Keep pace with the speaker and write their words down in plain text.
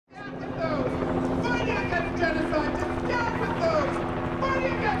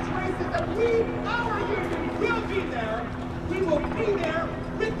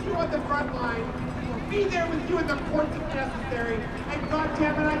be there with you in the courts if necessary. And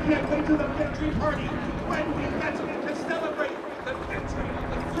goddammit, I can't wait till the victory party when we get to celebrate the victory of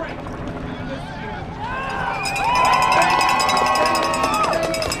the French this year.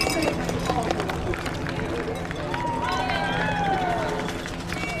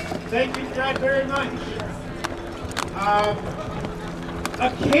 Thank you, Brad, very much.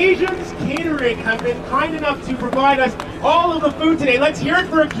 Occasions Catering have been kind enough to provide us all of the food today. Let's hear it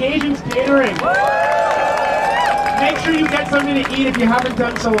for Occasions Catering. Make sure you get something to eat if you haven't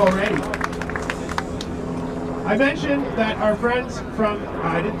done so already. I mentioned that our friends from,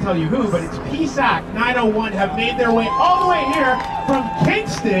 I didn't tell you who, but it's PSAC 901 have made their way all the way here from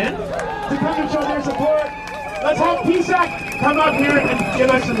Kingston to come and show their support. Let's have PSAC come up here and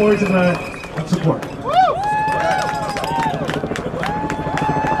give us some words of support.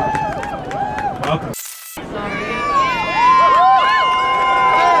 Welcome.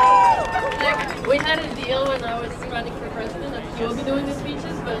 We had a deal when I was running for president that you'll be doing the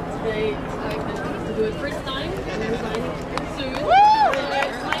speeches, but today I managed to do it first time and I'm resigning soon.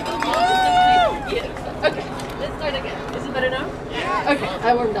 Okay, let's start again. Is it better now? Yeah. Okay,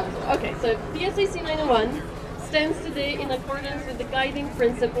 I warmed up. Okay, so PSAC 901 stands today in accordance with the guiding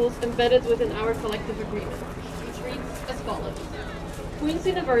principles embedded within our collective agreement, which reads as follows. Queen's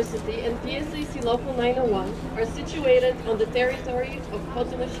University and PSAC Local 901 are situated on the territory of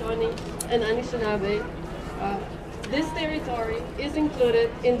Haudenosaunee and Anishinaabe. This territory is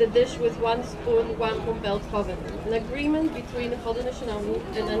included in the Dish with One Spoon, Wampum Belt Covenant, an agreement between the Haudenosaunee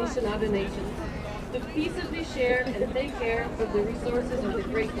and Anishinaabe nations to peaceably share and take care of the resources of the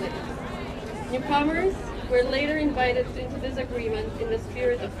Great Lakes. Newcomers were later invited into this agreement in the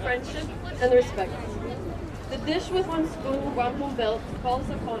spirit of friendship and respect. The Dish with One Spoon, Wampum Belt calls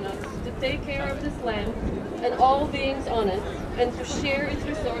upon us to take care of this land and all beings on it, and to share its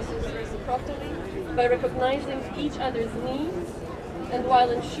resources reciprocally by recognizing each other's needs and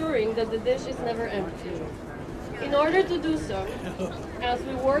while ensuring that the dish is never empty. In order to do so, as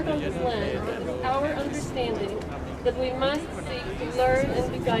we work on this land, it is our understanding that we must seek to learn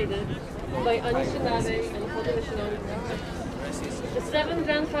and be guided by Anishinaabe and Haudenosaunee. The seven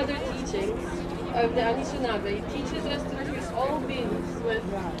grandfather teachings of the Anishinaabe teaches us to treat all beings with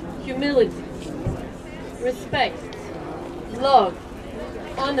humility, respect, love,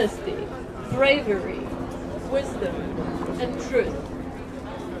 honesty, bravery, wisdom, and truth.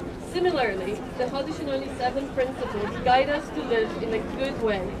 Similarly, the Haudenosaunee 7 principles guide us to live in a good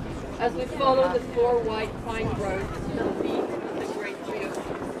way as we follow the 4 white pine groves that lead to the Great Tree of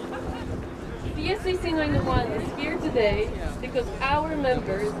Peace. PSAC 901 is here today because our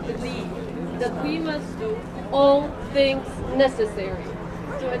members believe that we must do all things necessary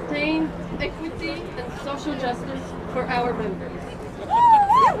to attain equity and social justice for our members.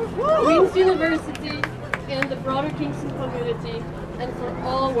 Queen's University and the broader Kingston community, and for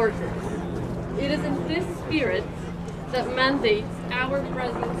all workers. It is in this spirit that mandates our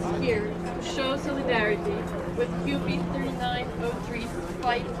presence here to show solidarity with CUPE 3903's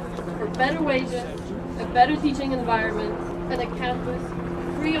fight for better wages, a better teaching environment, and a campus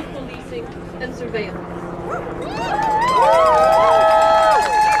free of policing and surveillance.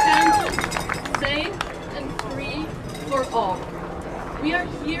 Campus safe and free for all. We are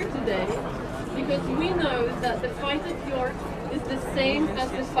here today because we know that the fight at York is the same as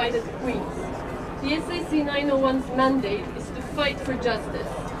the fight at Queen's. PSAC 901's mandate is to fight for justice.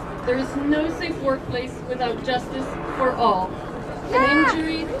 There is no safe workplace without justice for all. An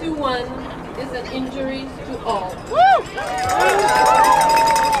injury to one is an injury to all.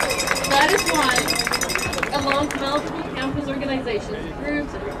 That is why, along with multiple campus organizations,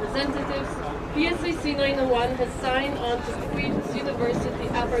 groups, and representatives, PSAC 901 has signed on to Queen's University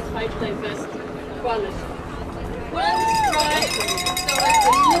Apartheid Divest Coalition. One strive towards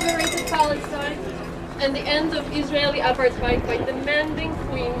the liberated Palestine and the end of Israeli apartheid by demanding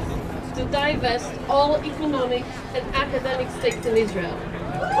Queens to divest all economic and academic stakes in Israel.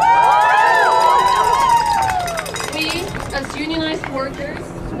 We, as unionized workers,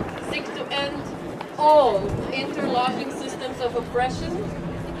 seek to end all interlocking systems of oppression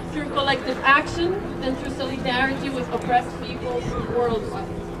through collective action and through solidarity with oppressed peoples worldwide.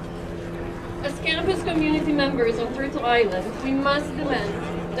 As campus community members on Turtle Island, we must demand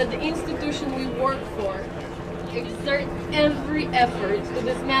that the institution we work for exert every effort to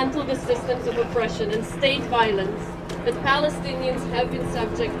dismantle the systems of oppression and state violence that Palestinians have been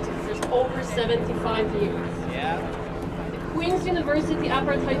subject to for over 75 years. The Queen's University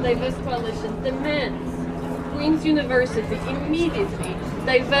Apartheid Divest Coalition demands Queen's University immediately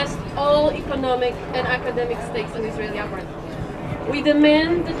divest all economic and academic stakes in Israeli apartheid. We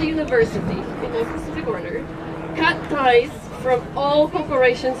demand that the university, in no specific order, cut ties from all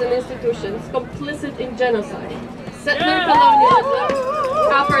corporations and institutions complicit in genocide, settler colonialism,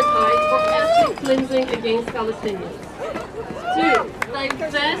 apartheid, or ethnic cleansing against Palestinians. 2.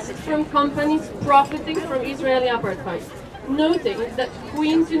 Divest from companies profiting from Israeli apartheid, noting that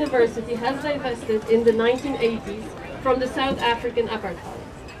Queen's University has divested in the 1980s from the South African apartheid.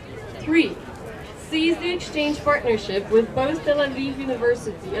 3. Seize the exchange partnership with both Tel Aviv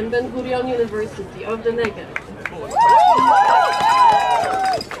University and Ben Gurion University of the Negev,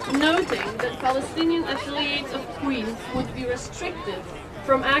 noting that Palestinian affiliates of Queen's would be restricted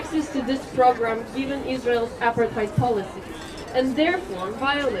from access to this program given Israel's apartheid policy, and therefore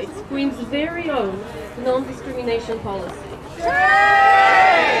violates Queen's very own non-discrimination policy.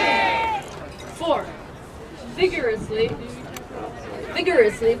 4. Vigorously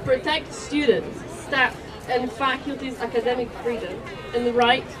protect students, staff, and faculty's academic freedom and the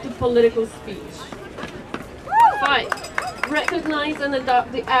right to political speech. 5. Recognize and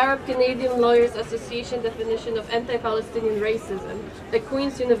adopt the Arab-Canadian Lawyers Association definition of anti-Palestinian racism at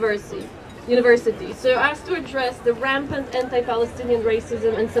Queen's University so as to address the rampant anti-Palestinian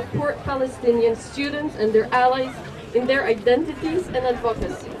racism and support Palestinian students and their allies in their identities and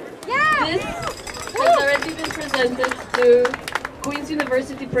advocacy. This has already been presented to Queen's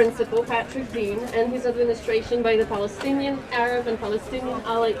University Principal Patrick Dean and his administration by the Palestinian, Arab, and Palestinian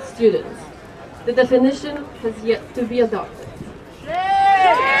allied students. The definition has yet to be adopted.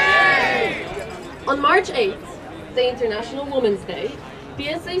 On March 8th, the International Women's Day,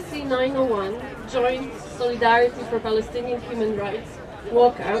 PSAC 901 joined Solidarity for Palestinian Human Rights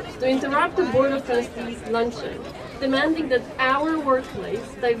walkout to interrupt the Board of Trustees luncheon, demanding that our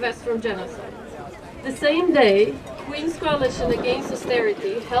workplace divest from genocide. The same day, Queen's Coalition Against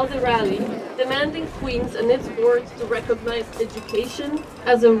Austerity held a rally demanding Queen's and its board to recognize education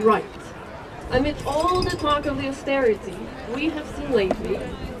as a right. Amid all the talk of the austerity we have seen lately,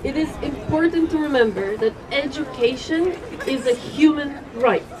 it is important to remember that education is a human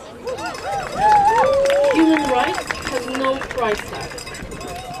right. Human rights have no price tag.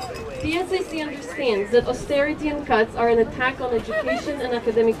 The PSAC understands that austerity and cuts are an attack on education and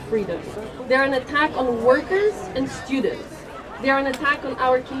academic freedom. They are an attack on workers and students. They are an attack on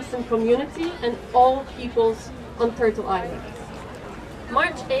our Kingston community and all peoples on Turtle Island.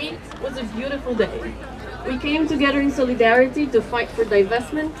 March 8th was a beautiful day. We came together in solidarity to fight for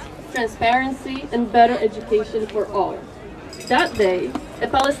divestment, transparency, and better education for all. That day, a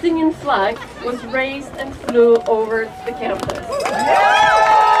Palestinian flag was raised and flew over the campus.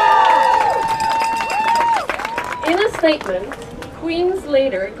 In a statement, Queen's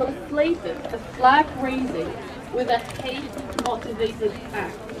later conflated the flag raising with a hate-motivated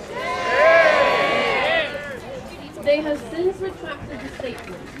act. They have since retracted the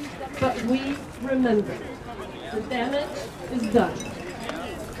statement, but we remember. The damage is done.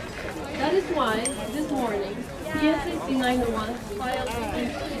 That is why, this morning, PSAC 901 filed a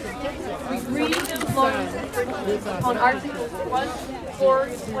grieved employees' infringements upon Articles 1, 4,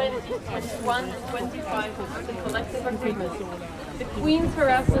 20, 21, and 25 of the collective agreement, the Queen's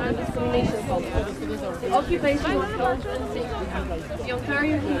harassment and discrimination policy, the occupational health and safety act, the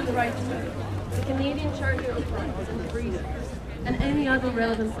Ontario Human Rights Act, the Canadian Charter of Rights and Freedoms, and any other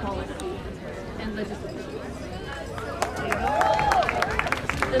relevant policy and legislation.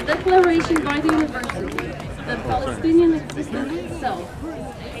 The declaration by the university that Palestinian existence itself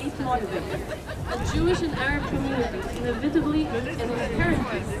is hate-motivated, and Jewish and Arab communities inevitably and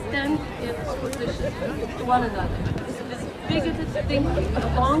inherently stand in opposition to one another. This bigoted thinking,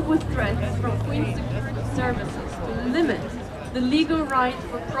 along with threats from Queen's security services to limit the legal right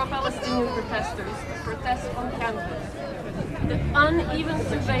for pro-Palestinian protesters to protest on campus, the uneven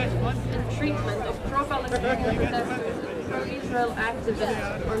surveillance and treatment of pro-Palestinian protesters and pro-Israel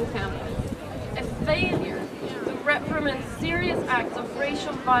activists on campus, a failure to reprimand serious acts of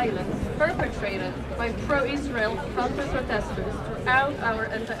racial violence perpetrated by pro-Israel counter-protesters throughout our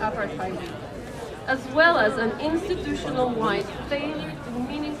anti-apartheid movement, as well as an institutional-wide failure to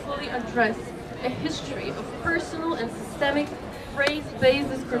meaningfully address a history of personal and systemic race-based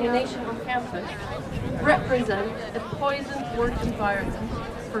discrimination on campus, represent a poisoned work environment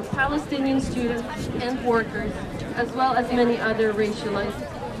for Palestinian students and workers, as well as many other racialized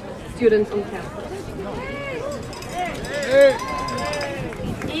students on campus.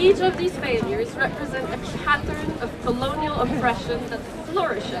 Each of these failures represent a pattern of colonial oppression that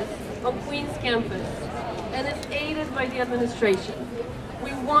flourishes on Queen's campus and is aided by the administration.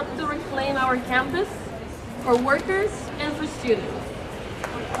 We want to reclaim our campus for workers and for students.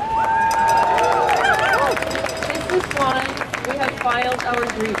 This is why we have filed our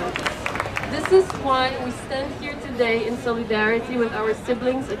grievance. This is why we stand here today in solidarity with our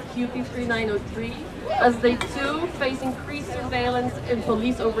siblings at CUPE 3903, as they too face increased surveillance and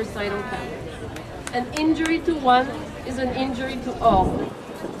police oversight on campus. An injury to one is an injury to all.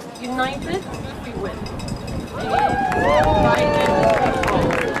 United, we win. United, we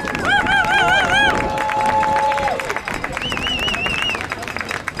win.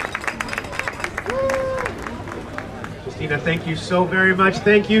 Christina, thank you so very much.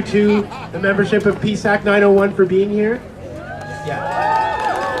 Thank you to the membership of PSAC 901 for being here. Yeah.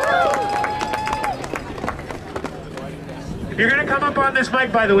 If you're gonna come up on this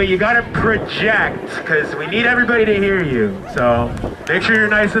mic, by the way, you gotta project, because we need everybody to hear you. So make sure you're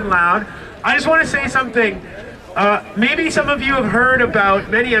nice and loud. I just want to say something. Maybe some of you have heard about,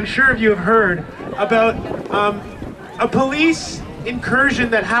 many I'm sure of you have heard about a police incursion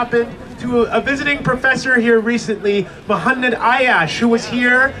that happened to a visiting professor here recently, Mohammed Ayash, who was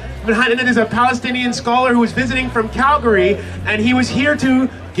here. Mohammed is a Palestinian scholar who was visiting from Calgary, and he was here to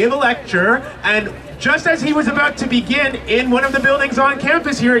give a lecture. And just as he was about to begin in one of the buildings on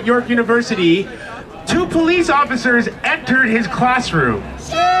campus here at York University, two police officers entered his classroom.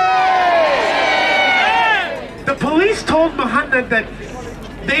 The police told Mohammed that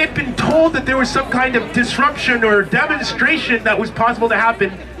they had been told that there was some kind of disruption or demonstration that was possible to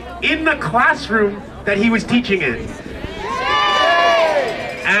happen in the classroom that he was teaching in.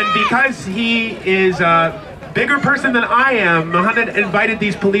 And because he is a bigger person than I am, Mohammed invited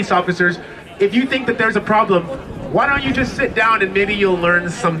these police officers, if you think that there's a problem, why don't you just sit down and maybe you'll learn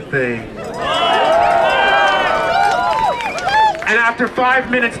something. And after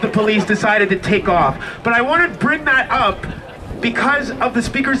 5 minutes, the police decided to take off. But I want to bring that up because of the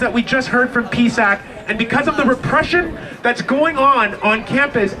speakers that we just heard from PSAC, and because of the repression that's going on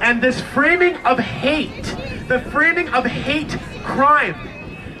campus, and this framing of hate, the framing of hate crime.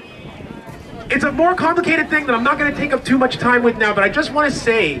 It's a more complicated thing that I'm not going to take up too much time with now, but I just want to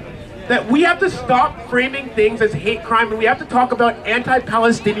say that we have to stop framing things as hate crime, and we have to talk about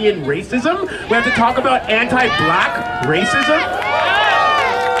anti-Palestinian racism. We have to talk about anti-black racism.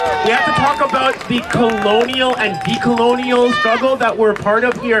 We have to talk about the colonial and decolonial struggle that we're a part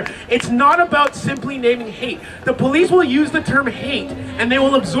of here. It's not about simply naming hate. The police will use the term hate, and they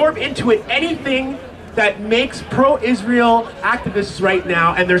will absorb into it anything that makes pro-Israel activists right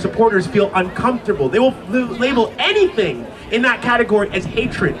now and their supporters feel uncomfortable. They will label anything in that category as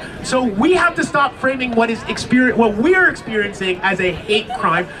hatred. So we have to stop framing what we're experiencing as a hate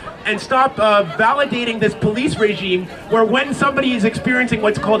crime, and stop validating this police regime where when somebody is experiencing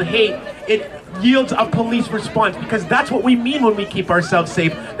what's called hate, it yields a police response, because that's what we mean when we keep ourselves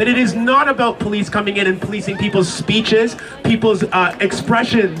safe. That it is not about police coming in and policing people's speeches, people's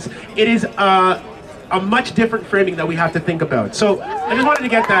expressions. It is a much different framing that we have to think about. So I just wanted to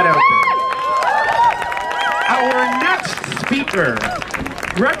get that out there. Our next speaker,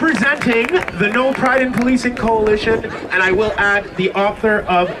 representing the No Pride in Policing Coalition, and I will add the author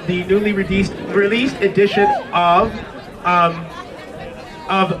of the newly released edition of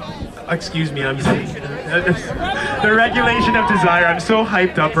excuse me, I'm saying the Regulation of Desire. I'm so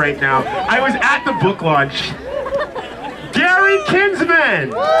hyped up right now. I was at the book launch. Gary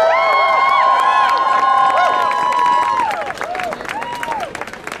Kinsman.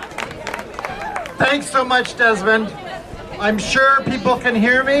 Thanks so much, Desmond. I'm sure people can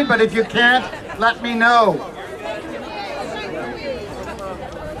hear me, but if you can't, let me know.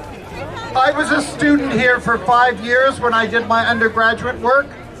 I was a student here for 5 years when I did my undergraduate work,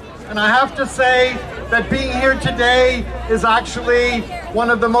 and I have to say that being here today is actually one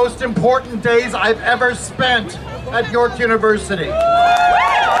of the most important days I've ever spent at York University.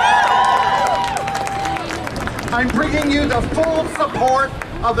 I'm bringing you the full support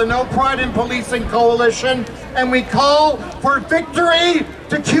of the No Pride in Policing Coalition, and we call for victory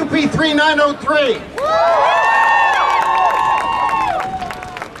to CUPE 3903.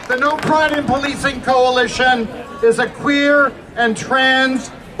 The No Pride in Policing Coalition is a queer and trans,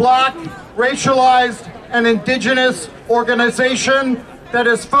 black, racialized, and indigenous organization that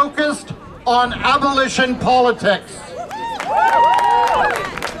is focused on abolition politics.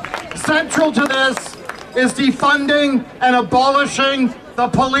 Central to this is defunding and abolishing the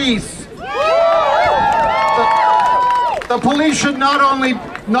police. The police should not only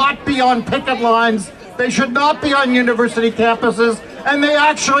not be on picket lines, they should not be on university campuses, and they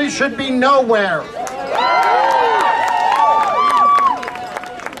actually should be nowhere.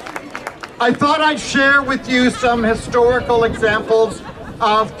 I thought I'd share with you some historical examples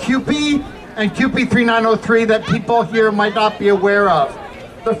of CUPE and CUPE 3903 that people here might not be aware of.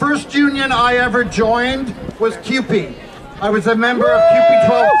 The first union I ever joined was CUPE. I was a member of CUPE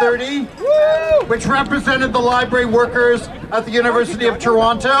 1230, which represented the library workers at the University of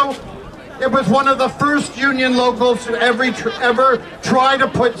Toronto. It was one of the first union locals to ever try to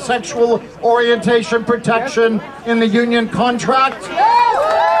put sexual orientation protection in the union contract.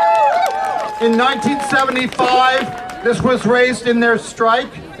 In 1975, this was raised in their strike,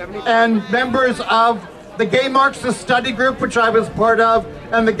 and members of the Gay Marxist Study Group, which I was part of,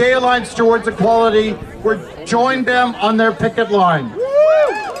 and the Gay Alliance Towards Equality joined them on their picket line.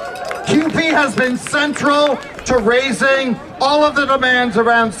 CUPE has been central to raising all of the demands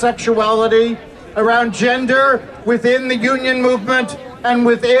around sexuality, around gender, within the union movement, and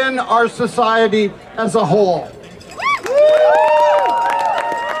within our society as a whole.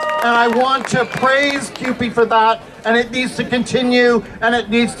 And I want to praise CUPE for that, and it needs to continue, and it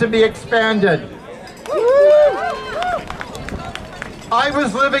needs to be expanded. I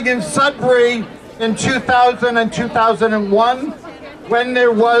was living in Sudbury in 2000 and 2001 when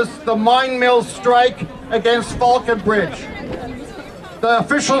there was the mine mill strike against Falconbridge. The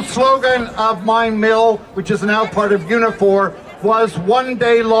official slogan of Mine Mill, which is now part of Unifor, was "One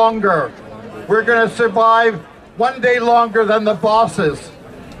day longer." We're going to survive one day longer than the bosses.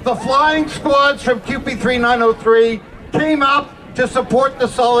 The flying squads from CUPE 3903 came up to support the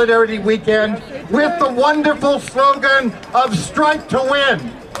Solidarity Weekend with the wonderful slogan of "Strike to Win."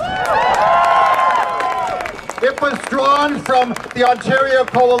 It was drawn from the Ontario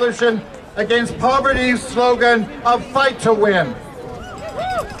Coalition Against Poverty's slogan of "Fight to Win."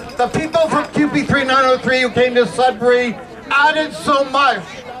 The people from CUPE 3903 who came to Sudbury added so much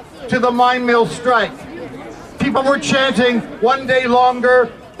to the mine mill strike. People were chanting "One day longer."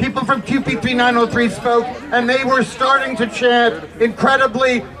 People from CUPE 3903 spoke, and they were starting to chant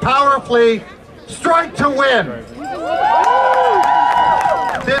incredibly powerfully, "Strike to win."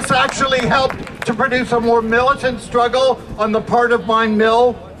 This actually helped to produce a more militant struggle on the part of Mine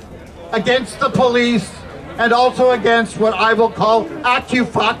Mill against the police, and also against what I will call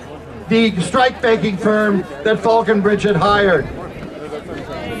AccuFuck, the strike-breaking firm that Falconbridge had hired.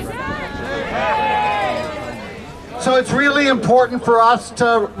 So it's really important for us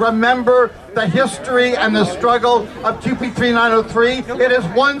to remember the history and the struggle of CUPE 3903. It has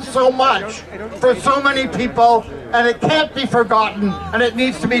won so much for so many people, and it can't be forgotten, and it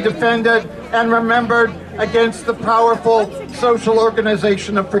needs to be defended and remembered against the powerful social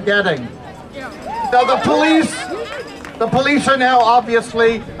organization of forgetting. Now the police are now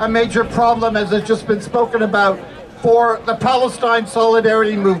obviously a major problem, as has just been spoken about, for the Palestine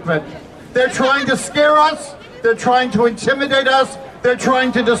Solidarity Movement. They're trying to scare us. They're trying to intimidate us. They're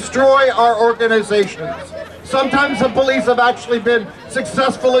trying to destroy our organizations. Sometimes the police have actually been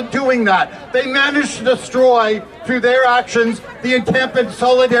successful in doing that. They managed to destroy, through their actions, the encampment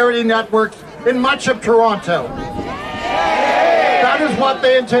solidarity networks in much of Toronto. That is what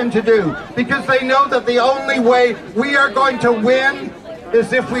they intend to do, because they know that the only way we are going to win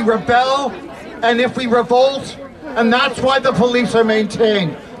is if we rebel and if we revolt, and that's why the police are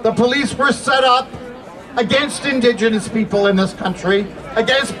maintained. The police were set up against Indigenous people in this country,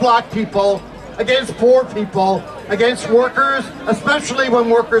 against Black people, against poor people, against workers, especially when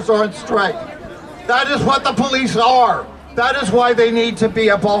workers are on strike. That is what the police are. That is why they need to be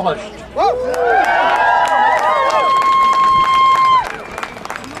abolished.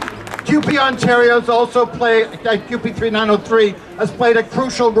 CUPE Ontario's also CUPE 3903 has played a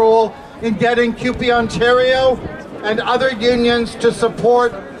crucial role in getting CUPE Ontario and other unions to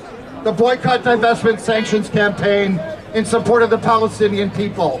support the Boycott, Divestment, Sanctions campaign in support of the Palestinian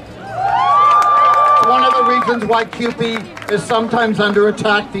people. It's one of the reasons why CUPE is sometimes under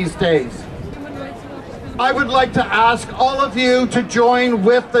attack these days. I would like to ask all of you to join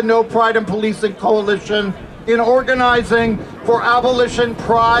with the No Pride in Policing Coalition in organizing for Abolition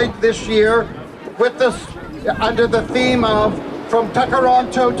Pride this year with this, under the theme of "From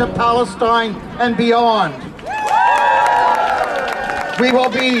Toronto to Palestine and Beyond." We will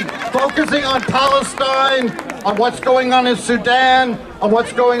be focusing on Palestine, on what's going on in Sudan, on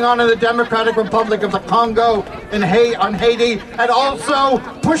what's going on in the Democratic Republic of the Congo, on Haiti, and also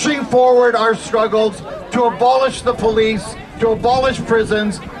pushing forward our struggles to abolish the police, to abolish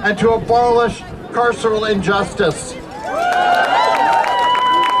prisons, and to abolish carceral injustice.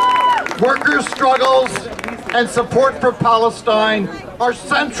 Workers' struggles and support for Palestine are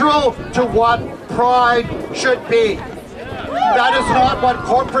central to what pride should be. That is not what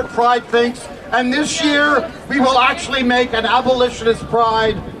corporate pride thinks. And this year, we will actually make an abolitionist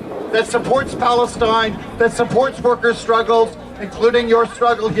pride that supports Palestine, that supports workers' struggles, including your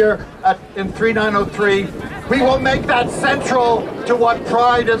struggle here in 3903. We will make that central to what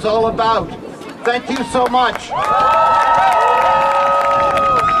pride is all about. Thank you so much. Strike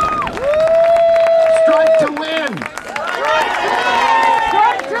to win.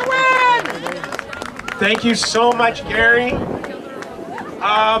 Strike to win. Thank you so much, Gary.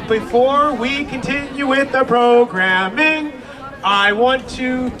 Before we continue with the programming, I want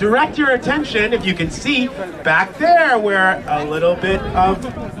to direct your attention, if you can see, back there where a little bit of...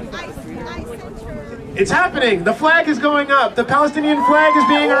 It's happening. The flag is going up. The Palestinian flag is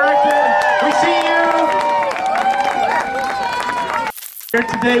being erected. We see you. Here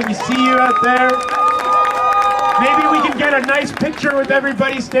today, we see you out there. Maybe we can get a nice picture with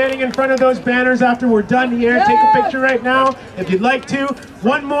everybody standing in front of those banners after we're done here. Take a picture right now if you'd like to.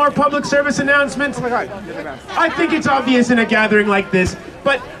 One more public service announcement. I think it's obvious in a gathering like this,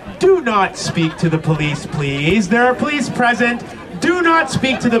 but do not speak to the police, please. There are police present. Do not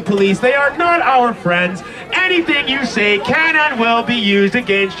speak to the police. They are not our friends. Anything you say can and will be used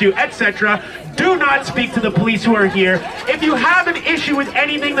against you, etc. Do not speak to the police who are here. If you have an issue with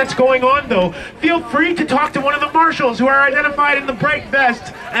anything that's going on, though, feel free to talk to one of the marshals who are identified in the bright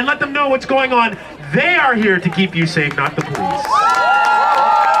vest and let them know what's going on. They are here to keep you safe, not the police.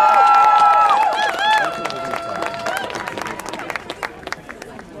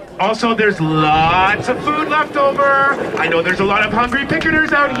 Also, there's lots of food left over. I know there's a lot of hungry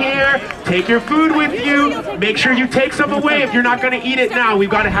picketers out here. Take your food with you. Make sure you take some away if you're not going to eat it now. We've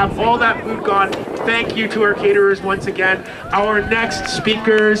got to have all that food gone. Thank you to our caterers once again. Our next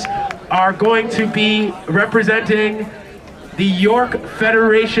speakers are going to be representing the York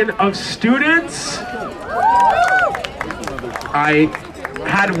Federation of Students. I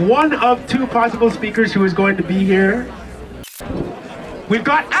had one of two possible speakers who is going to be here. We've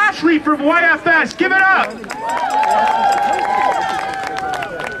got Ashley from YFS. Give it up.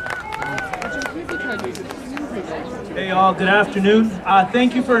 Hey y'all, good afternoon.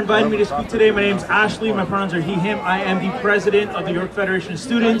 Thank you for inviting me to speak today. My name's Ashley. My pronouns are he, him. I am the president of the York Federation of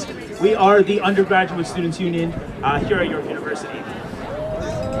Students. We are the undergraduate students union here at York University.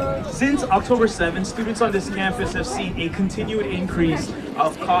 Since October 7th, students on this campus have seen a continued increase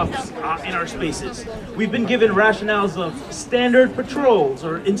of cops in our spaces. We've been given rationales of standard patrols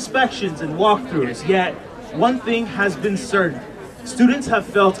or inspections and walkthroughs, yet one thing has been certain. Students have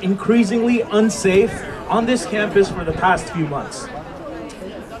felt increasingly unsafe on this campus for the past few months.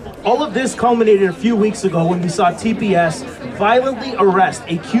 All of this culminated a few weeks ago when we saw TPS violently arrest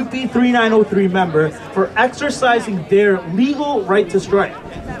a CUPE 3903 member for exercising their legal right to strike.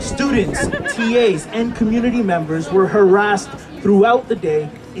 Students, TAs, and community members were harassed throughout the day,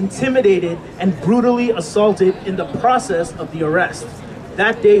 intimidated, and brutally assaulted in the process of the arrest.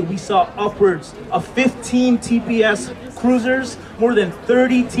 That day, we saw upwards of 15 TPS cruisers, more than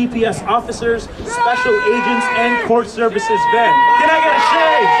 30 TPS officers, special agents, and court services vans. Can I get a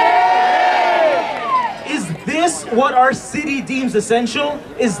shade? Is this what our city deems essential?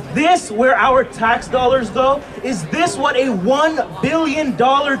 Is this where our tax dollars go? Is this what a $1 billion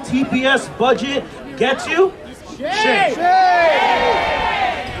TPS budget gets you? Shame.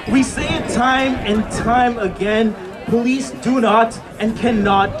 We say it time and time again, police do not and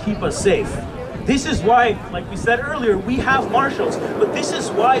cannot keep us safe. This is why, like we said earlier, we have marshals, but this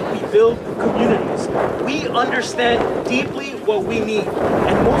is why we build communities. We understand deeply what we need,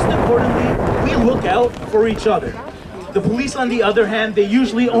 and most importantly, we look out for each other. The police, on the other hand, they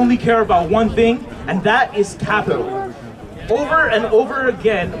usually only care about one thing, and that is capital. Over and over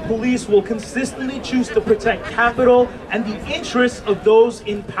again, police will consistently choose to protect capital and the interests of those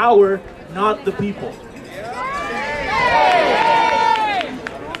in power, not the people.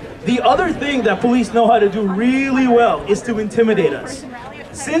 The other thing that police know how to do really well is to intimidate us.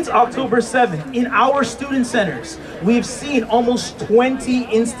 Since October 7th, in our student centers, we've seen almost 20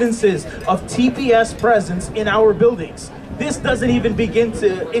 instances of TPS presence in our buildings. This doesn't even begin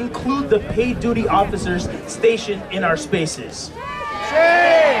to include the paid duty officers stationed in our spaces.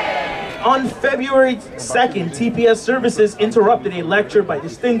 On February 2nd, TPS services interrupted a lecture by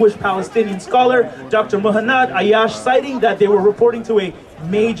distinguished Palestinian scholar Dr. Muhannad Ayash, citing that they were reporting to a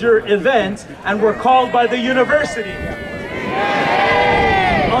major event and were called by the university.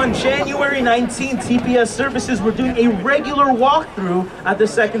 On January 19th, TPS services were doing a regular walkthrough at the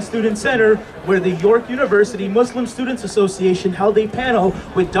Second Student Center, where the York University Muslim Students Association held a panel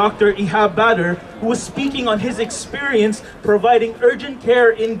with Dr. Ihab Badr, who was speaking on his experience providing urgent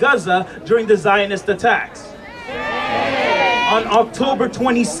care in Gaza during the Zionist attacks. On October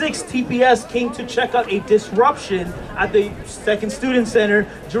 26th, TPS came to check out a disruption at the Second Student Center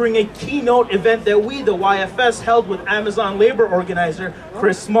during a keynote event that we, the YFS, held with Amazon labor organizer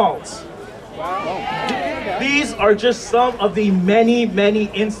Chris Smalls. Wow. These are just some of the many, many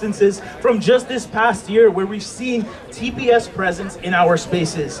instances from just this past year where we've seen TPS presence in our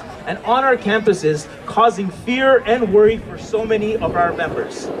spaces and on our campuses, causing fear and worry for so many of our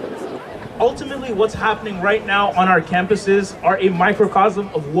members. Ultimately, what's happening right now on our campuses are a microcosm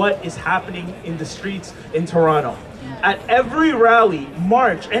of what is happening in the streets in Toronto. At every rally,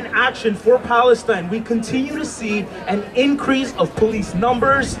 march, and action for Palestine, we continue to see an increase of police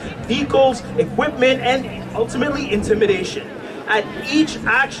numbers, vehicles, equipment, and ultimately intimidation. At each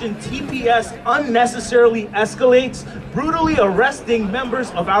action, TPS unnecessarily escalates, brutally arresting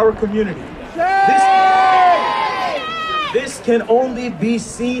members of our community. This can only be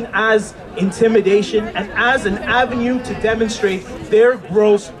seen as intimidation and as an avenue to demonstrate their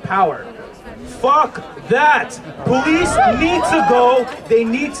gross power. Fuck that! Police need to go, they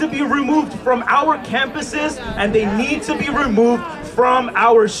need to be removed from our campuses, and they need to be removed from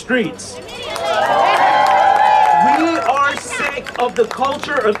our streets. We are sick of the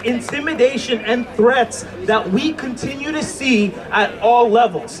culture of intimidation and threats that we continue to see at all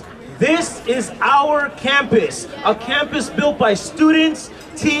levels. This is our campus, a campus built by students,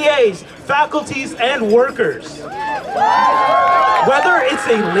 TAs, faculties, and workers. Whether it's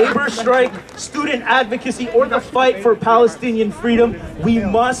a labor strike, student advocacy, or the fight for Palestinian freedom, we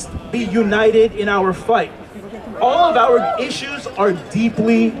must be united in our fight. All of our issues are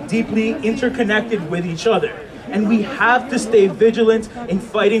deeply, deeply interconnected with each other, and we have to stay vigilant in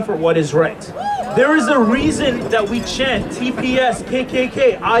fighting for what is right. There is a reason that we chant TPS,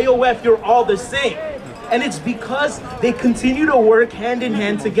 KKK, IOF, you're all the same. And it's because they continue to work hand in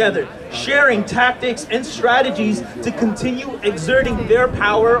hand together, sharing tactics and strategies to continue exerting their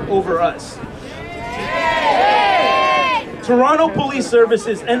power over us. Toronto Police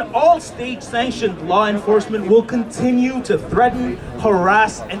Services and all state-sanctioned law enforcement will continue to threaten,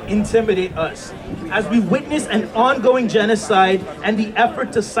 harass, and intimidate us. As we witness an ongoing genocide and the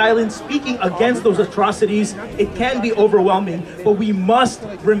effort to silence speaking against those atrocities, it can be overwhelming, but we must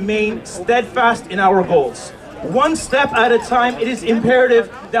remain steadfast in our goals. One step at a time, it is imperative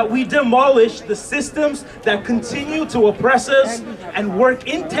that we demolish the systems that continue to oppress us and work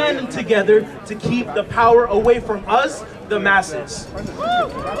in tandem together to keep the power away from us, the masses.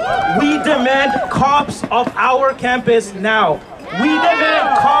 We demand cops off our campus now. We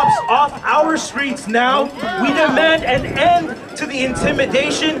demand cops off our streets now. We demand an end to the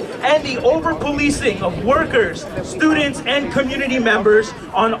intimidation and the over-policing of workers, students, and community members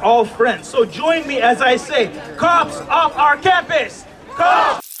on all fronts. So join me as I say, cops off our campus!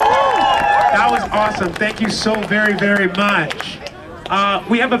 Cops! That was awesome. Thank you so very, very much.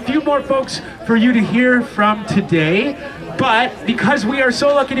 We have a few more folks for you to hear from today, but because we are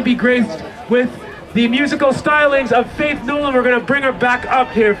so lucky to be graced with the musical stylings of Faith Nolan, we're going to bring her back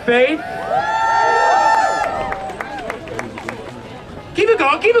up here. Faith? Keep it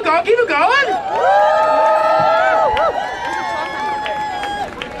going, keep it going, keep it going!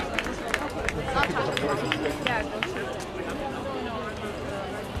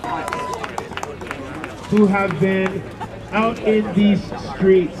 Who have been out in these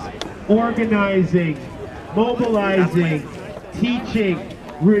streets, organizing, mobilizing, teaching,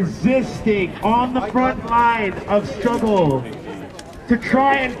 resisting on the front line of struggle to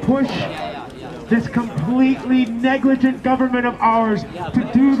try and push this completely negligent government of ours to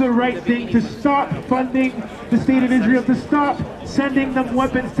do the right thing, to stop funding the state of Israel, to stop sending them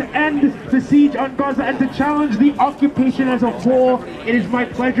weapons, to end the siege on Gaza, and to challenge the occupation as a whole. It is my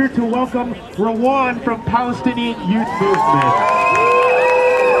pleasure to welcome Rawan from Palestinian Youth Movement.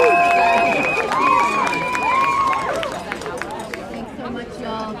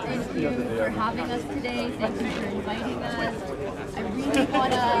 For having us today. Thank you for inviting us. I really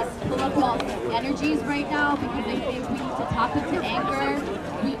want to pull up all energies right now because I think we need to tap into anger.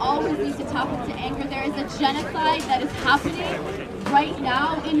 We always need to tap into anger. There is a genocide that is happening right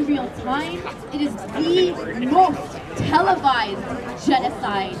now in real time. It is the most televised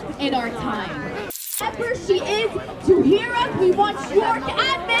genocide in our time. Whatever she is to hear us, we want York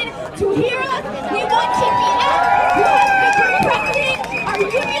admin to hear us. We want TPS who has been repressing our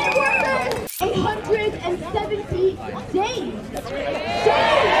union workers 870 days.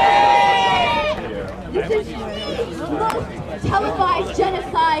 This is the most televised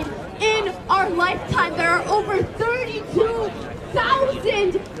genocide in our lifetime. There are over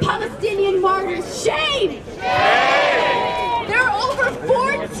 32,000 Palestinian martyrs. Shame! There are over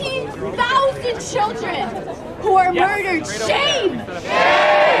 14,000 children who are murdered. Shame!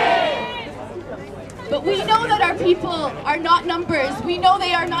 But we know that our people are not numbers. We know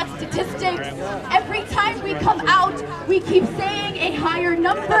they are not statistics. Every time we come out, we keep saying a higher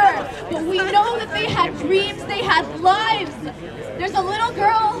number. But we know that they had dreams, they had lives. There's a little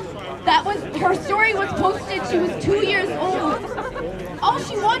girl that her story was posted, she was 2 years old. All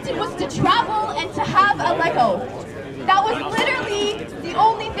she wanted was to travel and to have a Lego. That was literally the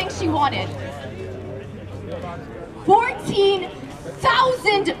only thing she wanted.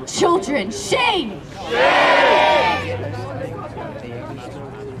 14,000 children. Shame!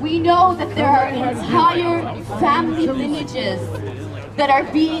 We know that there are entire family lineages that are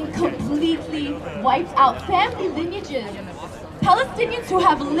being completely wiped out. Family lineages. Palestinians who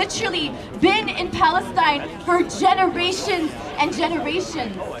have literally been in Palestine for generations and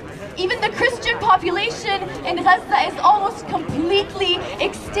generations. Even the Christian population in Gaza is almost completely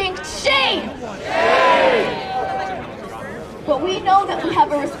extinct. Shame! But we know that we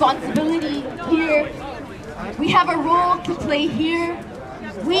have a responsibility here. We have a role to play here.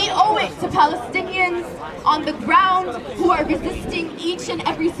 We owe it to Palestinians on the ground who are resisting each and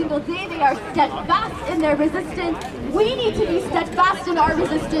every single day. They are steadfast in their resistance. We need to be steadfast in our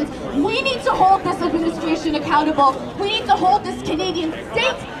resistance. We need to hold this administration accountable. We need to hold this Canadian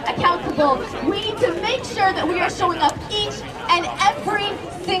state accountable. We need to make sure that we are showing up each and every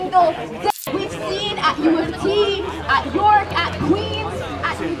single day. We've seen at UFT, at York, at Queen's,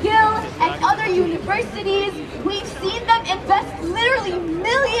 at McGill, and other universities, we've seen them invest literally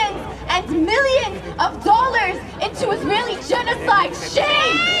millions and millions of dollars into Israeli genocide.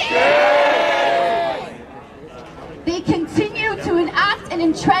 Shame! They continue to enact and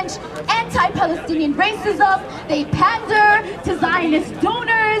entrench anti-Palestinian racism. They pander to Zionist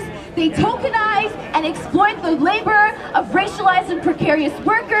donors. They tokenize and exploit the labor of racialized and precarious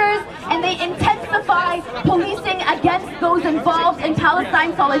workers, and they intensify policing against those involved in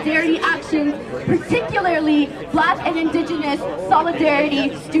Palestine solidarity actions, particularly Black and Indigenous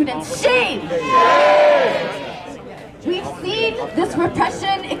solidarity students. Shame! We've seen this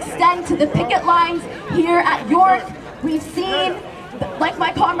repression extend to the picket lines here at York. We've seen, like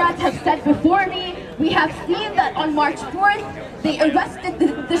my comrades have said before me, we have seen that on March 4th, they arrested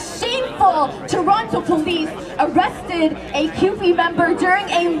the shameful Toronto police arrested a CUPE member during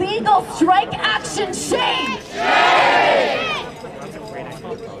a legal strike action. Shame!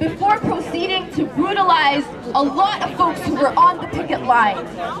 Before proceeding to brutalize a lot of folks who were on the picket line.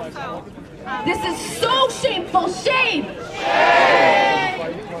 This is so shameful. Shame!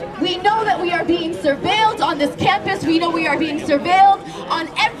 We know that we are being surveilled on this campus. We know we are being surveilled on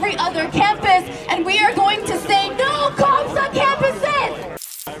every other campus. And we are going to say no cops on campuses!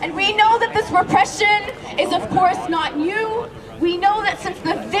 And we know that this repression is of course not new. We know that since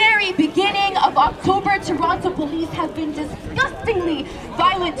the very beginning of October, Toronto police have been disgustingly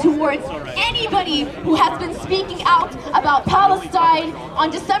violent towards anybody who has been speaking out about Palestine. On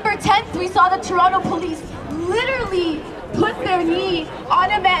December 10th, we saw the Toronto police literally put their knee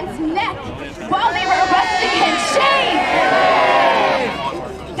on a man's neck while they were arresting him. Shame!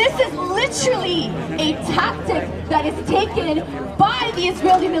 This is literally a tactic that is taken by the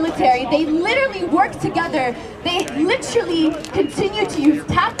Israeli military. They literally work together. They literally continue to use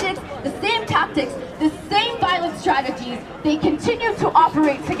tactics, the same violent strategies. They continue to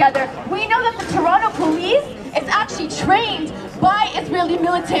operate together. We know that the Toronto police is actually trained by Israeli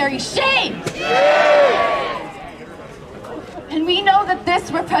military. Shame! And we know that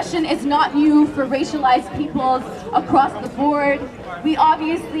this repression is not new for racialized peoples across the board. We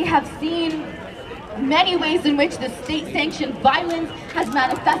obviously have seen many ways in which the state-sanctioned violence has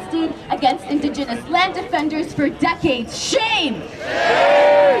manifested against Indigenous land defenders for decades. Shame!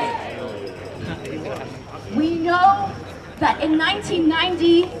 We know that in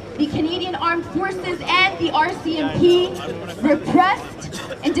 1990, the Canadian Armed Forces and the RCMP repressed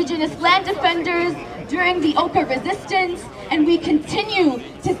Indigenous land defenders during the Oka resistance, and we continue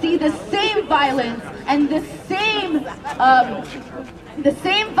to see the same violence and the same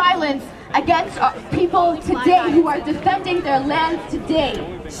violence against people today who are defending their lands today.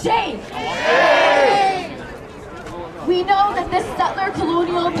 Shame! We know that this settler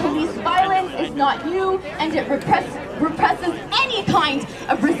colonial police violence is not new, and it represses any kind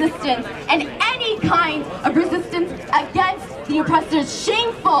of resistance and any kind of resistance against the oppressors.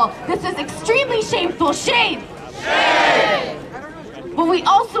 Shameful! This is extremely shameful. Shame! Shame! But we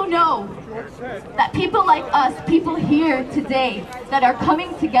also know that people like us, people here today that are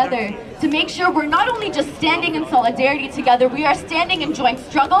coming together to make sure we're not only just standing in solidarity together, we are standing in joint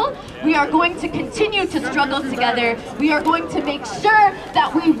struggle. We are going to continue to struggle together. We are going to make sure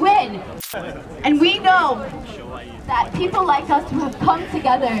that we win. And we know that people like us who have come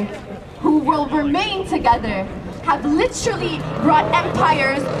together who will remain together, have literally brought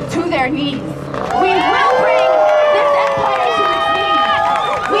empires to their knees. We will bring this empire to its knees.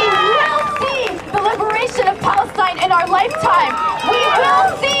 We will see the liberation of Palestine in our lifetime. We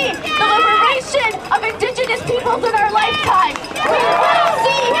will see the liberation of indigenous peoples in our lifetime. We will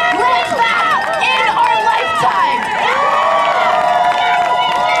see land back in our lifetime.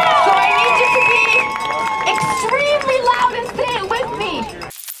 So I need you to be extremely loud and say it with me.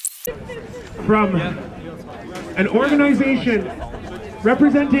 From an organization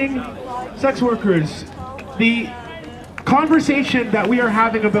representing sex workers, the conversation that we are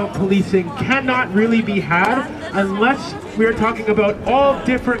having about policing cannot really be had unless we are talking about all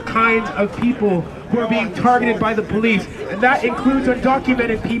different kinds of people who are being targeted by the police. And that includes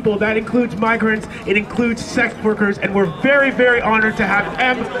undocumented people, that includes migrants, it includes sex workers, and we're very, very honored to have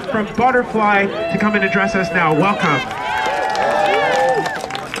M from Butterfly to come and address us now. Welcome.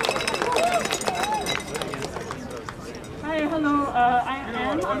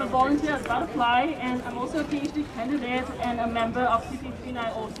 I'm a volunteer at Butterfly, and I'm also a PhD candidate and a member of CUPE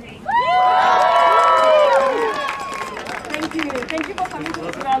 3903. Thank you for coming to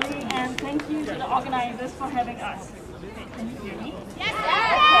this rally, and thank you to the organizers for having us. Can you hear me? Yes,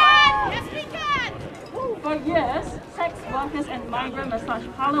 yes we can! For years, sex workers and migrant massage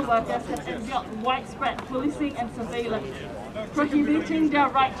parlor workers have endured widespread policing and surveillance, prohibiting their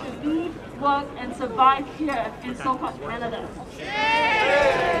right to live, work, and survive here in so-called Canada.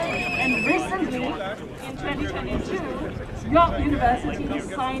 And recently, in 2022, York University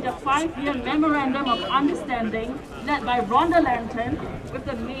signed a 5-year Memorandum of Understanding led by Rhonda Lanton with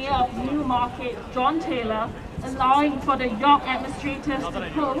the Mayor of Newmarket, John Taylor, allowing for the York administrators to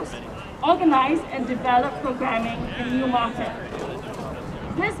host, organize, and develop programming in Newmarket.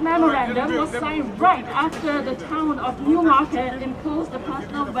 This memorandum was signed right after the town of Newmarket imposed the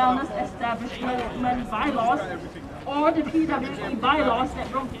Personal Wellness Establishment Bylaws, or the PWE bylaws, that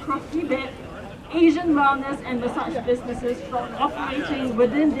prohibit Asian wellness and massage businesses from operating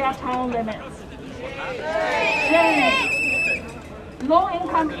within their town limits.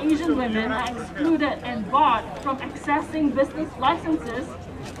 Low-income Asian women are excluded and barred from accessing business licenses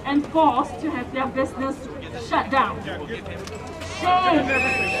and forced to have their business shut down. Shame!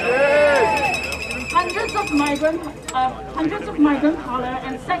 Hundreds of migrant parlor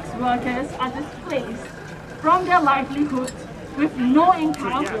and sex workers are displaced from their livelihoods with no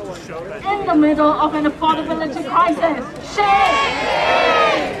income in the middle of an affordability crisis.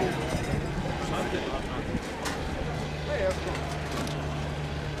 Shame!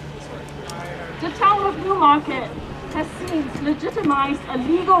 The town of Newmarket has since legitimized a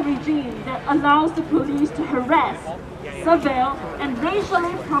legal regime that allows the police to harass, surveil, and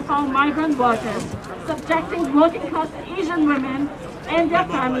racially profile migrant workers, subjecting working-class Asian women and their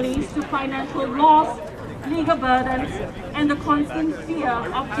families to financial loss, legal burdens, and the constant fear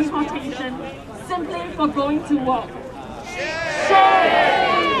of deportation simply for going to work.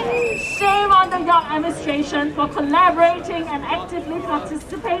 Shame! Shame on the York administration for collaborating and actively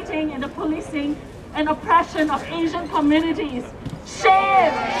participating in the policing and oppression of Asian communities.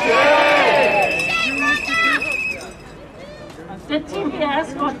 Shame! Shame! The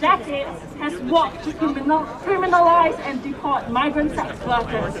TBS for decades has worked to criminalize and deport migrant sex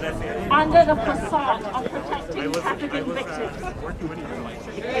workers under the facade of protecting trafficking victims.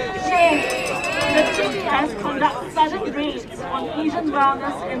 Shame! The TBS conducts sudden raids on Asian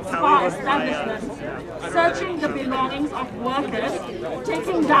wellness and spa establishments, searching the belongings of workers,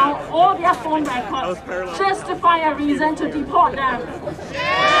 taking down all their phone records just to find a reason to deport them.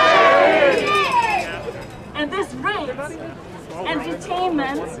 And these raids and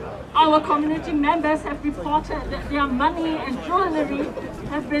detainments, our community members have reported that their money and jewelry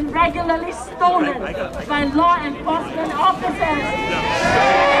have been regularly stolen by law enforcement officers.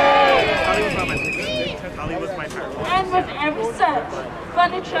 And with every search,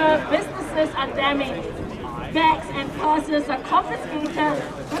 furniture, businesses are damaged. Bags and purses are confiscated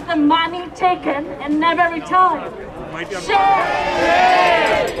with the money taken and never returned.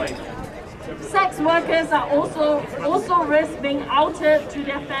 Shame! Sex workers are also risk being outed to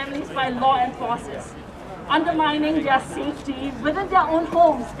their families by law enforcers, undermining their safety within their own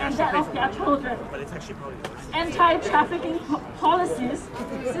homes and that of their children. Anti-trafficking policies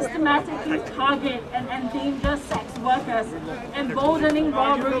systematically target and endanger sex workers, emboldening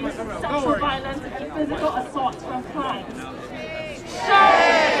robberies, sexual violence, and physical assaults from crimes.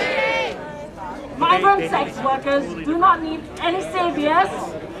 Shame! Migrant sex workers do not need any saviors.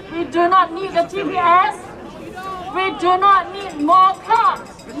 We do not need the TBS. We do not need more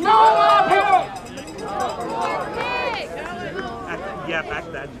cops. No more pigs. Yeah, back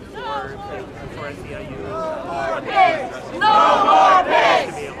then, before No more pigs! No more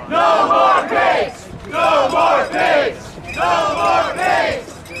pigs! No more pigs! No more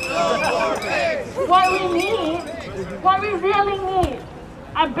pigs! No more pigs! What we really need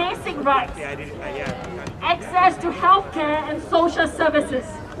are basic rights. Access to healthcare and social services.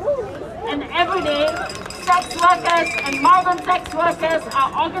 And every day, sex workers and migrant sex workers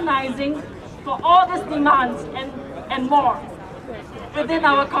are organizing for all these demands and more within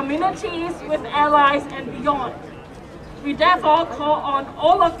our communities, with allies and beyond. We therefore call on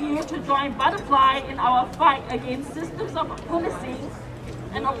all of you to join Butterfly in our fight against systems of policing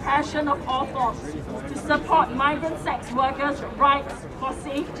and oppression of all forms, to support migrant sex workers' rights for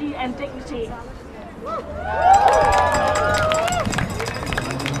safety and dignity.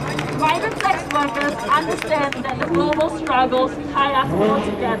 Migrant sex workers understand that the global struggles tie us all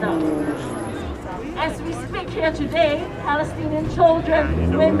together. As we speak here today, Palestinian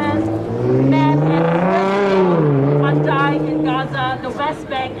children, women, men, and women are dying in Gaza, the West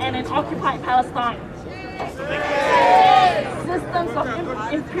Bank, and in occupied Palestine. Systems of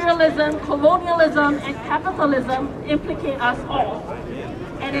imperialism, colonialism, and capitalism implicate us all.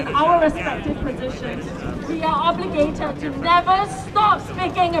 And in our respective positions, we are obligated to never stop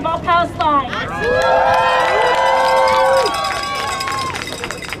speaking about Palestine.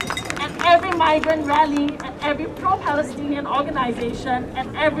 Every migrant rally, and every pro-Palestinian organization,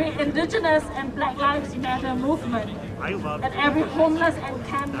 and every indigenous and Black Lives Matter movement, and every homeless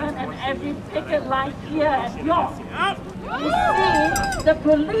encampment, and every picket line here at York, we see the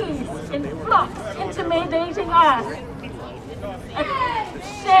police in flocks intimidating us.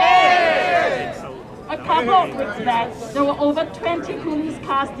 A couple of weeks back, there were over 20 police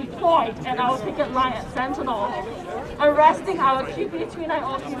cars deployed at our picket line at Sentinel, arresting our CUPE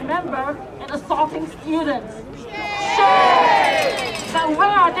 3903 member and assaulting students. But where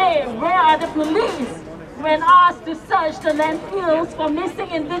are they? Where are the police when asked to search the landfills for missing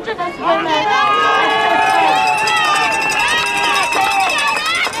indigenous women and sisters?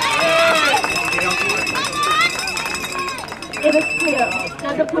 It is clear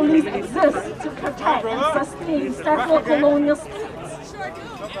that the police exist to protect and sustain several colonial states,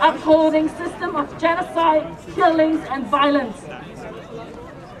 upholding system of genocide, killings, and violence.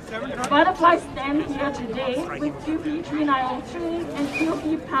 Butterfly stand here today with CUPE 3903 and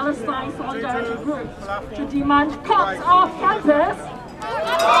CUPE Palestine Solidarity Group to demand cops off campus.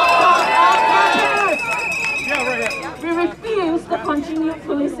 We refuse the continued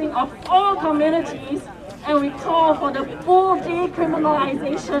policing of all communities, and we call for the full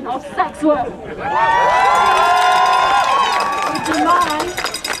decriminalization of sex work. We demand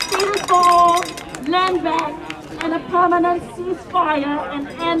peaceful land back and a permanent ceasefire and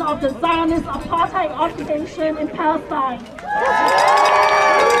end of the Zionist apartheid occupation in Palestine.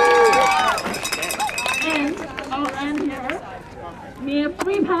 And I'll end here. May a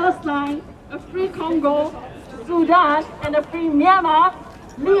free Palestine, a free Congo, Sudan, and a free Myanmar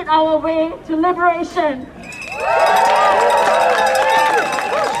lead our way to liberation.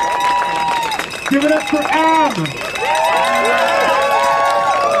 Give it up for Am!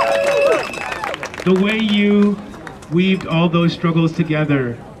 The way you weaved all those struggles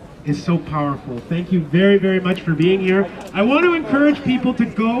together is so powerful. Thank you very, very much for being here. I want to encourage people to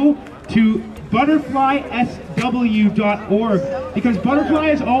go to butterflysw.org, because Butterfly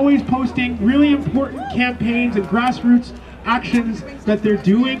is always posting really important campaigns and grassroots actions that they're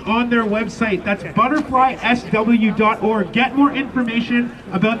doing on their website. That's butterflysw.org. Get more information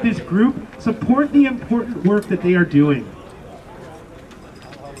about this group. Support the important work that they are doing.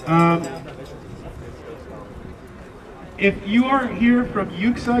 If you are here from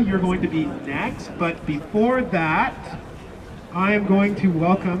UXA, you're going to be next, but before that, I am going to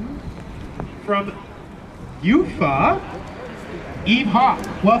welcome from UFA, Eve Hawk.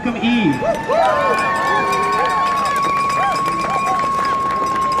 Welcome, Eve.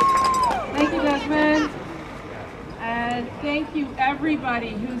 Thank you, Desmond. And thank you, everybody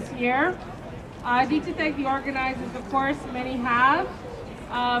who's here. I need to thank the organizers, of course, many have.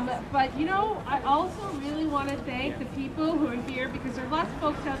 But you know, I also really want to thank the people who are here, because there are lots of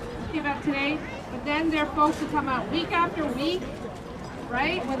folks who came out today, but then there are folks who come out week after week,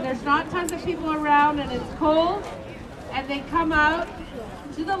 right? When there's not tons of people around and it's cold, and they come out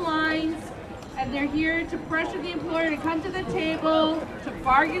to the lines, and they're here to pressure the employer to come to the table, to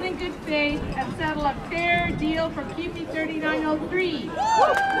bargain in good faith, and settle a fair deal for CUPE 3903.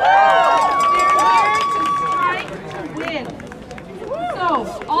 They're here to strike to win. So,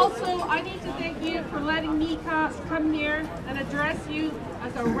 also, I need to thank you for letting me come here and address you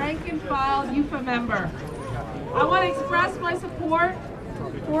as a rank and file UFA member. I want to express my support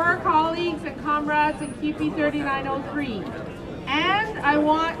for our colleagues and comrades in CUPE 3903. And I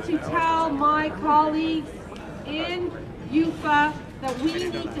want to tell my colleagues in UFA that we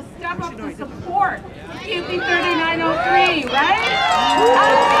need to step up to support CUPE 3903, right?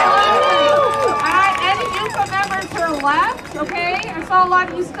 Any UFA members who are left, okay? I saw a lot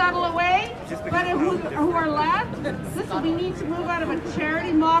of you scuttle away, but who are left, listen, we need to move out of a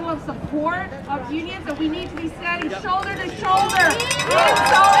charity model of support of unions, and we need to be standing shoulder to shoulder in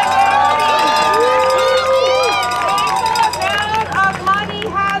solidarity.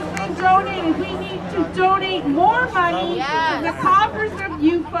 We need to donate more money from the coffers of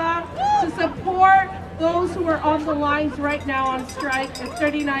UFA to support those who are on the lines right now on strike at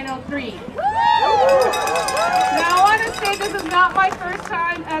 3903. Now I want to say this is not my first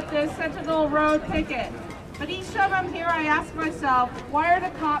time at the Sentinel Road picket, but each time I'm here I ask myself, why are the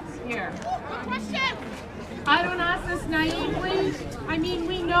cops here? I don't ask this naively. I mean,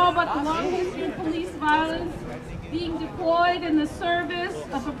 we know about the long history of police violence being deployed in the service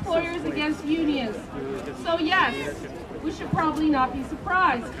of employers against unions. So yes, we should probably not be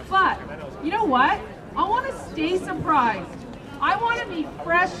surprised. But you know what? I want to stay surprised. I want to be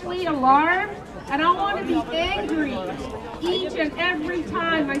freshly alarmed, and I want to be angry each and every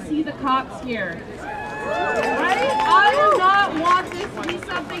time I see the cops here. Right? I do not want this to be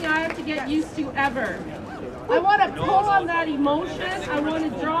something I have to get used to ever. I want to pull on that emotion. I want to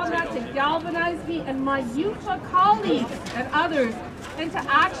draw on that to galvanize me and my UFA colleagues and others into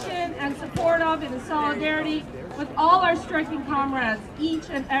action and support of and in solidarity with all our striking comrades each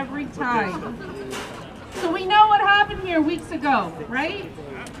and every time. So we know what happened here weeks ago, right?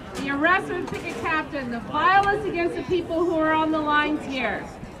 The arrest of the picket captain, the violence against the people who are on the lines here.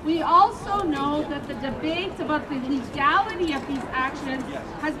 We also know that the debate about the legality of these actions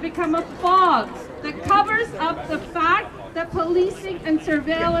has become a fog that covers up the fact that policing and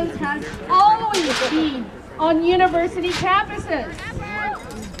surveillance has always been on university campuses.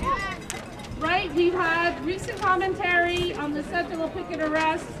 Right? We've had recent commentary on the Sentinel picket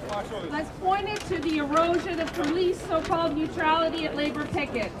arrest that's pointed to the erosion of police so-called neutrality at labor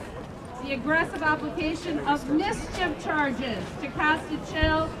pickets, the aggressive application of mischief charges to cast a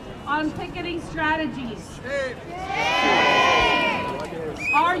chill on picketing strategies.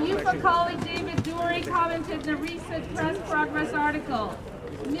 Our UFA colleague David Dury commented in a recent Press Progress article,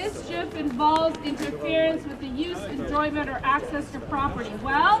 mischief involves interference with the use, enjoyment, or access to property.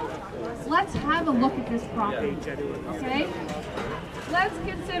 Well, let's have a look at this property, okay? Let's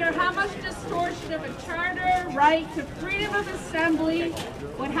consider how much distortion of a charter right to freedom of assembly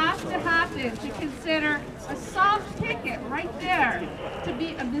would have to happen to consider a soft picket right there to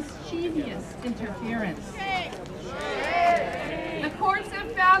be a mischievous interference. The courts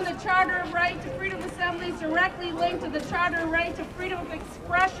have found the Charter of Right to Freedom of Assembly is directly linked to the Charter of Right to Freedom of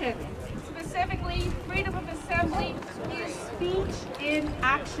Expression. Specifically, freedom of assembly is speech in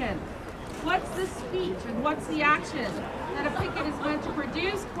action. What's the speech and what's the action that a picket is meant to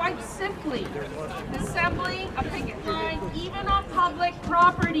produce? Quite simply, assembling a picket line even on public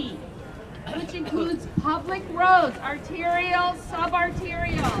property, which includes public roads, arterial,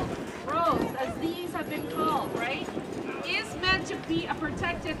 subarterial roads, as these have been called, right, is meant to be a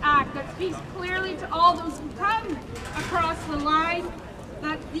protected act that speaks clearly to all those who come across the line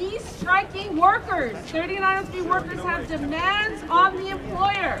that these striking workers, 3903 workers, have demands on the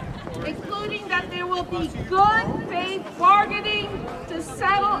employer, including that there will be good faith bargaining to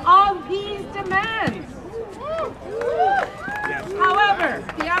settle on these demands. However,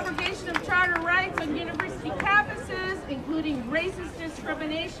 the abrogation of charter rights on university campuses, including racist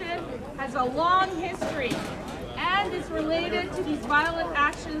discrimination, has a long history and is related to these violent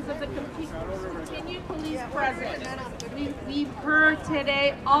actions of the continued police presence. We've heard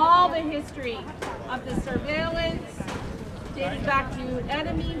today all the history of the surveillance dating back to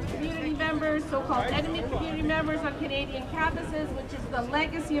enemy community members, so-called enemy community members on Canadian campuses, which is the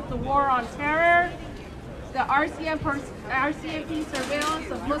legacy of the war on terror. The RCMP surveillance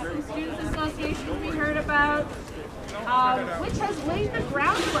of Muslim Students Association we heard about, which has laid the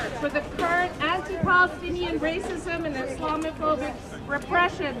groundwork for the current anti-Palestinian racism and Islamophobic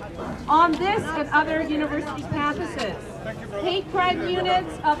repression on this and other university campuses. Hate crime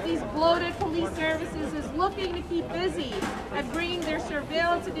units of these bloated police services is looking to keep busy and bringing their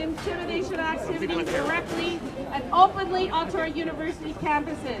surveillance and intimidation activities directly and openly onto our university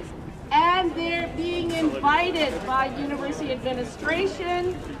campuses. And they're being invited by university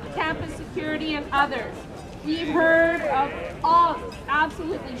administration, campus security, and others. We've heard of all,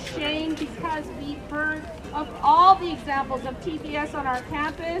 absolutely shame, because we've heard of all the examples of TPS on our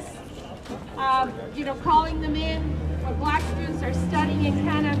campus, calling them in, where black students are studying in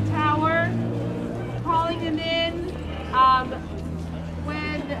Cannon Tower, calling them in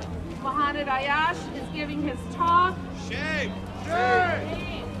when Mohamed Ayash is giving his talk. Shame!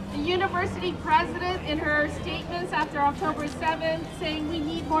 Shame! The university president in her statements after October 7th saying we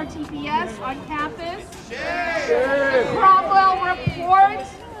need more TPS on campus. Shame! The Cromwell report,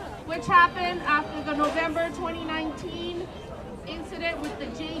 which happened after the November 2019 incident with the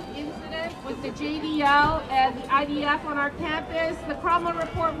JDL and the IDF on our campus. The Cromwell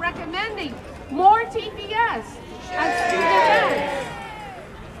report recommending more TPS at student events.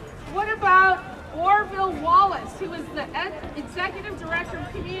 What about Orville Wallace, who is the Executive Director of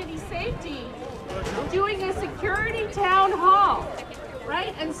Community Safety, doing a security town hall,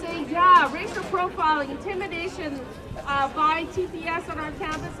 right? And saying, yeah, racial profiling, intimidation by TPS on our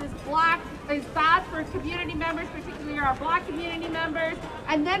campus is bad for community members, particularly our black community members.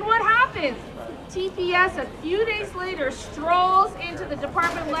 And then what happens? TPS a few days later strolls into the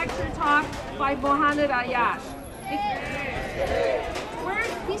department lecture talk by Mohamed Ayash.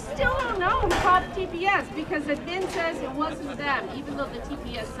 We still don't know who caught TPS because admin says it wasn't them, even though the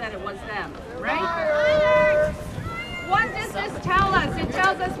TPS said it was them, right? What does this tell us? It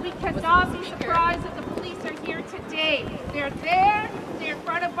tells us we cannot be surprised that the police are here today. They're there, they're in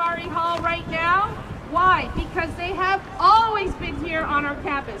front of Bari Hall right now. Why? Because they have always been here on our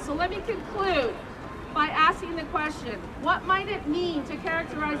campus. So let me conclude by asking the question, what might it mean to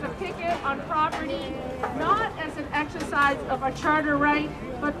characterize a picket on property not as an exercise of a charter right,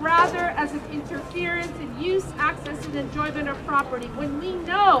 but rather as an interference in use, access, and enjoyment of property, when we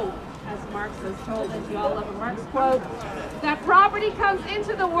know, as Marx has told us, you all love a Marx quote, that property comes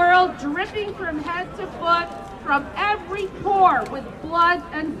into the world dripping from head to foot, from every pore with blood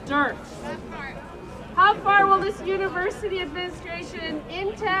and dirt. How far will this university administration,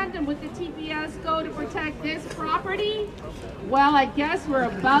 in tandem with the TPS, go to protect this property? Well, I guess we're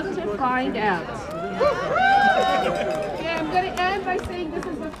about to find out. Okay, I'm going to end by saying this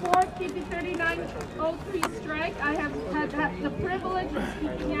is the fourth CUPE 3903 strike I have had the privilege of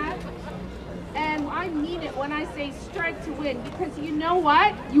speaking at. And I mean it when I say strike to win, because you know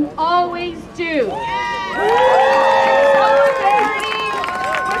what? You always do. Solidarity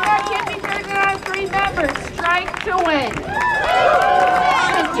with our CUPE 3903 members, strike to win.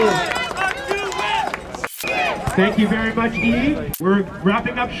 Thank you. Thank you very much, Edie. We're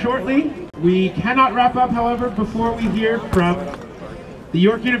wrapping up shortly. We cannot wrap up, however, before we hear from the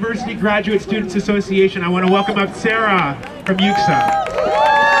York University Graduate Students Association. I want to welcome up Sarah from UCSA.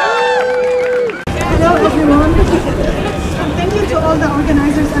 Hello everyone. Thank you to all the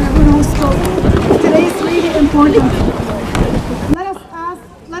organizers and everyone who spoke. Today is really important.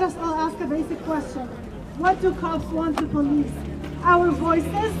 Let us all ask a basic question. What do cops want to police? Our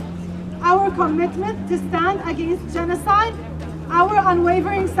voices, our commitment to stand against genocide, our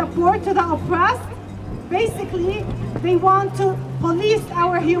unwavering support to the oppressed. Basically, they want to police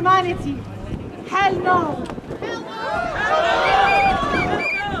our humanity. Hell no.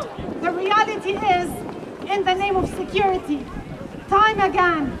 The reality is, in the name of security, time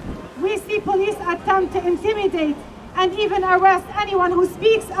again, we see police attempt to intimidate and even arrest anyone who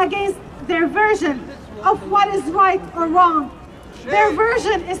speaks against their version of what is right or wrong. Their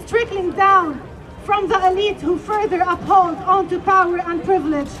version is trickling down from the elite who further uphold onto power and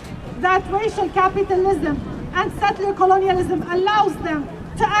privilege that racial capitalism and settler colonialism allows them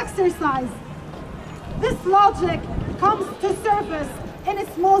to exercise. This logic comes to surface in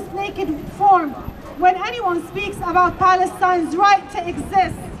its most naked form when anyone speaks about Palestine's right to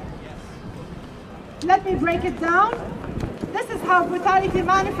exist. Let me break it down. This is how brutality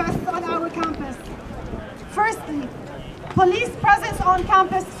manifests on our campus. Firstly, police presence on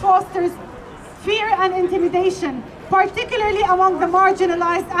campus fosters fear and intimidation, particularly among the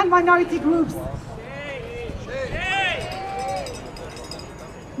marginalized and minority groups.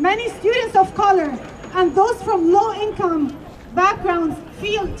 Many students of color and those from low-income backgrounds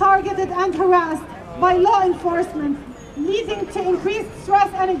feel targeted and harassed by law enforcement, leading to increased stress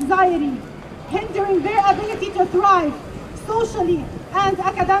and anxiety, hindering their ability to thrive socially and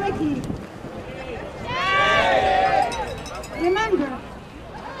academically. Remember,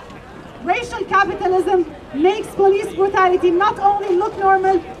 racial capitalism makes police brutality not only look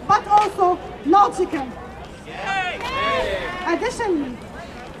normal, but also logical. Additionally,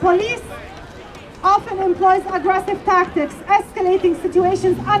 police often employs aggressive tactics, escalating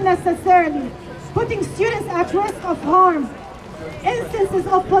situations unnecessarily, putting students at risk of harm. Instances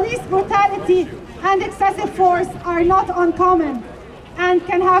of police brutality and excessive force are not uncommon and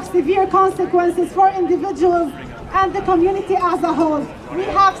can have severe consequences for individuals and the community as a whole. We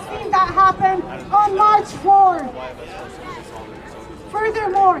have seen that happen on March 4.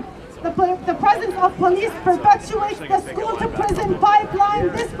 Furthermore, the presence of police perpetuates the school-to-prison pipeline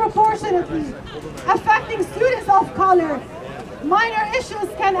disproportionately, affecting students of color. Minor issues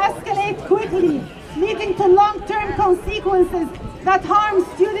can escalate quickly, leading to long-term consequences that harm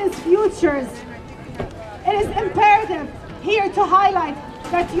students' futures. It is imperative here to highlight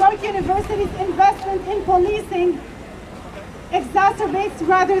that York University's investment in policing exacerbates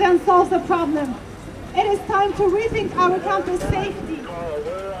rather than solves the problem. It is time to rethink our campus safety.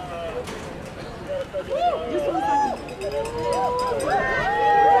 Just 1 second.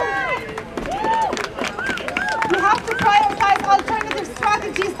 We have to prioritize alternative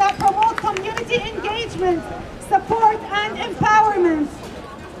strategies that promote community engagement, support, and empowerment.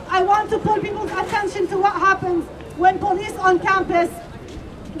 I want to pull people's attention to what happens when police on campus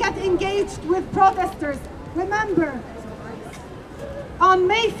get engaged with protesters. Remember, on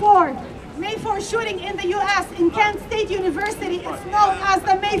May 4 shooting in the US in Kent State University is known as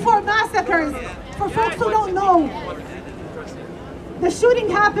the May 4 massacres. For folks who don't know, the shooting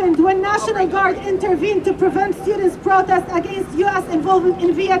happened when National Guard intervened to prevent students' protests against US involvement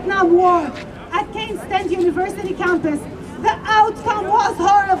in Vietnam War at Kent State University campus. The outcome was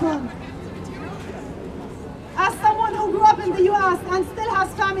horrible. As someone who grew up in the US and still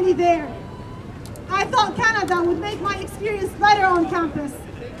has family there, I thought Canada would make my experience better on campus.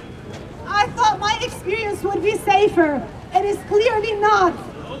 I thought my experience would be safer. It is clearly not.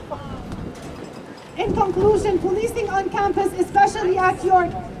 In conclusion, policing on campus, especially at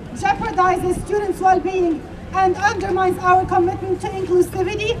York, jeopardizes students' well-being and undermines our commitment to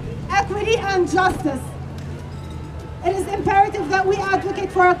inclusivity, equity, and justice. It is imperative that we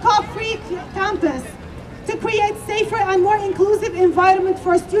advocate for a cop-free campus to create safer and more inclusive environment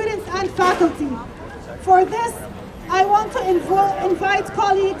for students and faculty. For this, I want to invite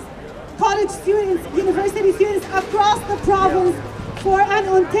colleagues, college students, university students across the province for an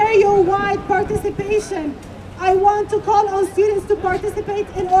Ontario-wide participation. I want to call on students to participate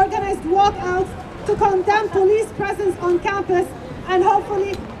in organized walkouts to condemn police presence on campus and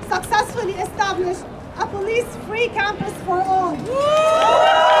hopefully successfully establish a police-free campus for all.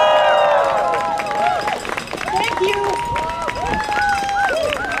 Thank you.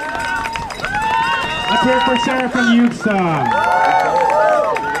 Let's hear it for Sarah from UTSA.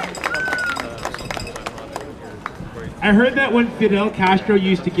 I heard that when Fidel Castro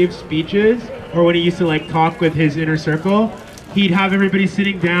used to give speeches, or when he used to like talk with his inner circle, he'd have everybody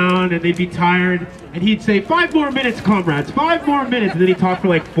sitting down and they'd be tired, and he'd say, 5 more minutes, comrades, 5 more minutes, and then he'd talk for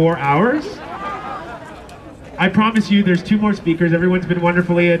like 4 hours. I promise you there's 2 more speakers. Everyone's been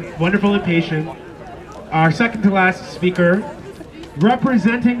wonderful and patient. Our second to last speaker,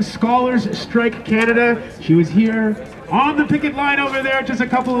 representing Scholars Strike Canada. She was here on the picket line over there just a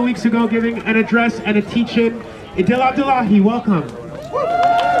couple of weeks ago giving an address and a teach-in. Idil Abdullahi, welcome. Thank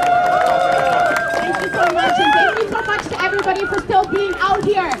you so much, and thank you so much to everybody for still being out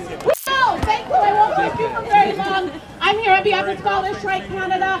here. Thank you, I won't keep you for very long. I'm here on behalf of Scholars Strike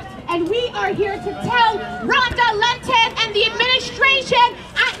Canada, and we are here to tell Rhonda Lenton and the administration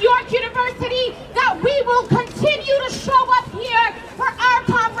at York University that we will continue to show up here for our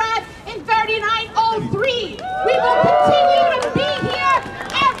comrades in 3903. We will continue to be here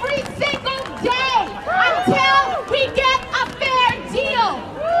every single day until we get a fair deal.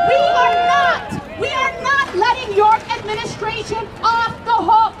 We are not letting York administration off the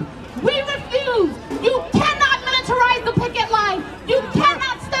hook. We refuse. You cannot militarize the picket line. You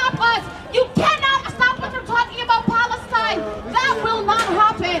cannot stop us. You cannot stop us from talking about Palestine. That will not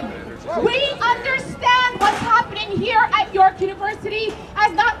happen. We understand what's happening here at York University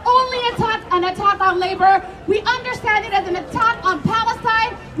as not only an attack on labor, we understand it as an attack on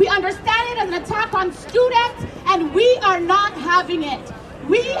Palestine, we understand it as an attack on students, and we are not having it.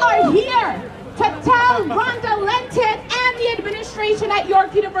 We are here to tell Rhonda Lenton and the administration at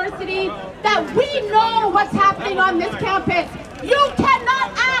York University that we know what's happening on this campus. You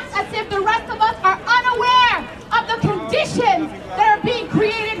cannot act as if the rest of us are unaware of the conditions that are being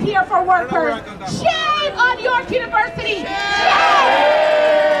created here for workers. Shame on York University! Shame!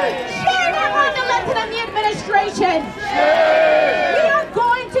 Shame on Rhonda Lenton and the administration! Shame! We are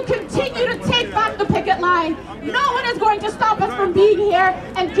going to continue to take back the picket line. No one is going to stop us from being here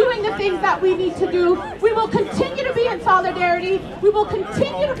and doing the things that we need to do. We will continue to be in solidarity. We will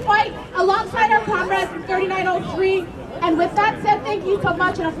continue to fight alongside our comrades in 3903. And with that said, thank you so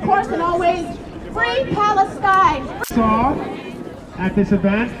much, and of course and always, free Palestine! At this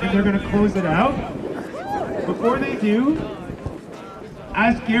event, and they're going to close it out. Before they do,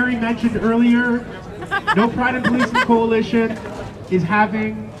 as Gary mentioned earlier, no Pride in Policing Coalition, is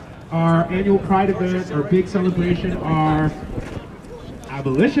having our annual Pride event, our big celebration, our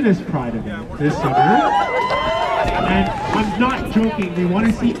abolitionist Pride event this summer. And I'm not joking, we want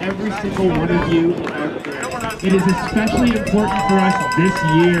to see every single one of you out there. It is especially important for us this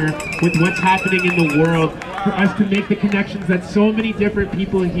year with what's happening in the world, for us to make the connections that so many different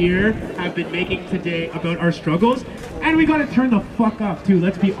people here have been making today about our struggles. And we gotta turn the fuck up too,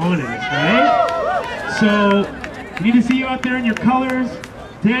 let's be honest, right? So, we need to see you out there in your colors,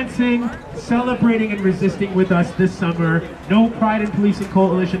 dancing, celebrating and resisting with us this summer. No Pride in Policing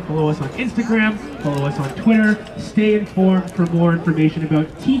Coalition. Follow us on Instagram, follow us on Twitter. Stay informed for more information about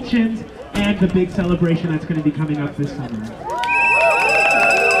teach-ins and the big celebration that's going to be coming up this summer.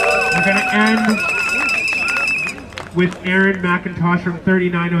 We're going to end with Aaron McIntosh from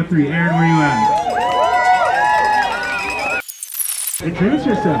 3903. Aaron, where you at? Introduce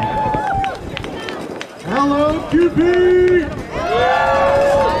yourself. Hello, CUPE!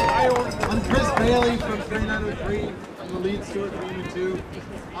 I'm Chris Bailey from 3903. I'm the lead steward for Unit 2.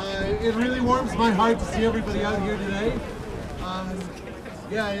 It really warms my heart to see everybody out here today.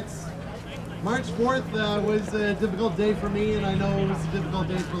 Yeah, it's March 4th was a difficult day for me, and I know it was a difficult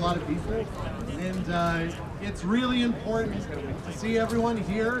day for a lot of people. And it's really important to see everyone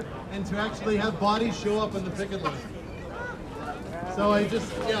here and to actually have bodies show up on the picket line. So I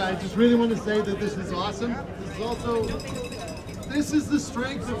just really want to say that this is awesome. This is the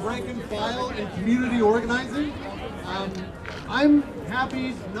strength of rank and file and community organizing. I'm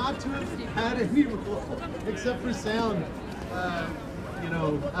happy not to have had any role except for sound,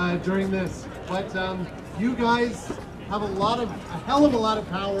 during this. But you guys have a hell of a lot of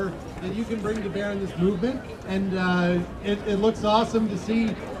power that you can bring to bear in this movement, and it looks awesome to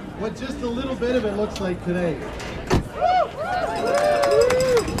see what just a little bit of it looks like today.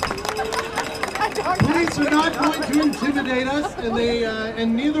 Police are not going to intimidate us,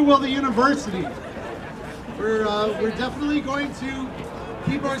 and neither will the university. We're definitely going to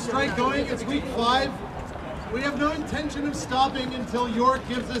keep our strike going. It's week 5. We have no intention of stopping until York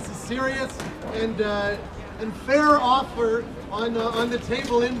gives us a serious and fair offer on the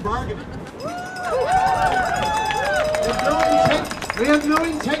table in bargaining. We have no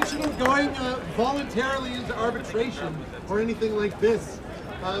intention of going voluntarily into arbitration or anything like this.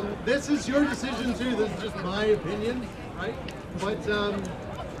 This is your decision too. This is just my opinion, right? But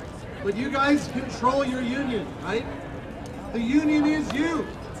you guys control your union, right? The union is you.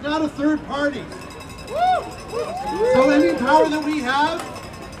 It's not a third party. So any power that we have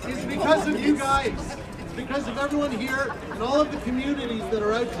is because of you guys. It's because of everyone here and all of the communities that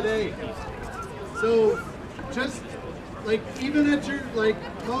are out today. So just even at your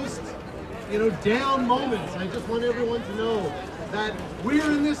most down moments, I just want everyone to know that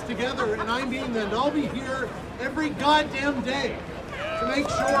we're in this together, and I mean that. And I'll be here every goddamn day to make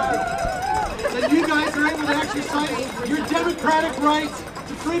sure that you guys are able to exercise your democratic rights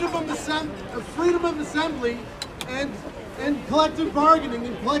to freedom of assembly and collective bargaining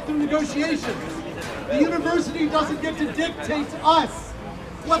and collective negotiations. The university doesn't get to dictate to us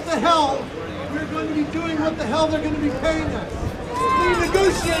what the hell we're going to be doing, what the hell they're going to be paying us. We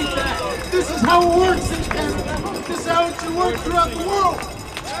negotiate that. This is how it works in Canada. This is how it should work throughout the world.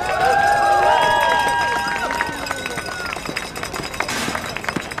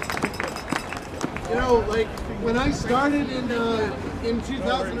 When I started in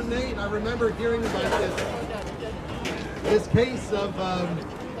 2008, I remember hearing about this case of a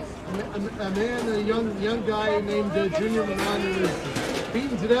young guy named Junior Manon who was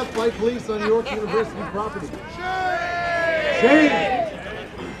beaten to death by police on York University property. Shame!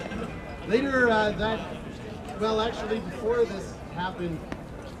 Later, actually before this happened,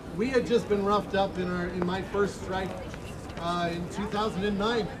 we had just been roughed up in my first strike in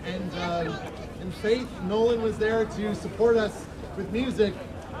 2009, and Faith Nolan was there to support us with music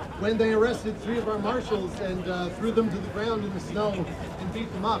when they arrested 3 of our marshals and threw them to the ground in the snow and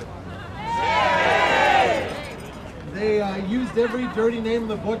beat them up. They used every dirty name in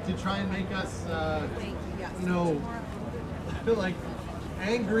the book to try and make us,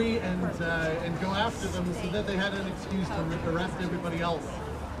 angry and go after them so that they had an excuse to arrest everybody else.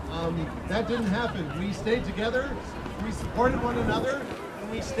 That didn't happen. We stayed together, we supported one another, and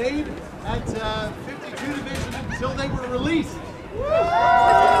we stayed at 52 Division until they were released.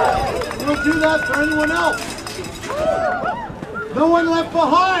 We'll do that for anyone else. No one left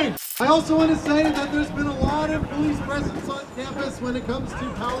behind. I also want to say that there's been a lot of police presence on campus when it comes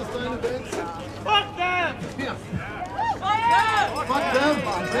to Palestine events. Fuck them! Yeah. Fuck them,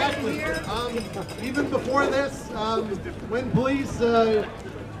 exactly. Even before this, when police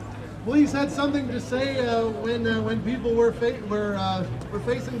police had something to say when people were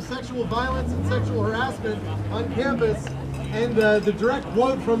facing sexual violence and sexual harassment on campus. And the direct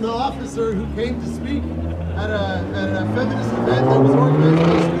quote from the officer who came to speak at a feminist event that was organized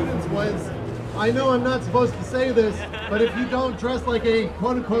by students was, "I know I'm not supposed to say this, but if you don't dress like a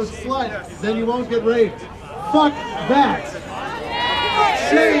quote-unquote slut, then you won't get raped." Fuck that!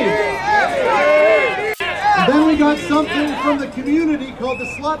 Shame! And then we got something from the community called the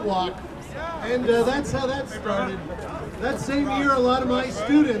Slut Walk, and that's how that started. That same year, a lot of my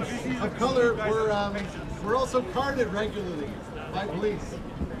students of color were also carded regularly by police.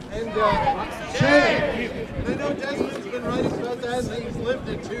 And shame! And I know Desmond's been writing about that, and he's lived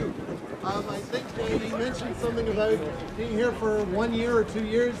it too. I think he mentioned something about being here for 1 year or 2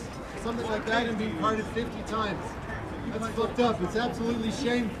 years, something like that, and being carded 50 times. That's fucked up. It's absolutely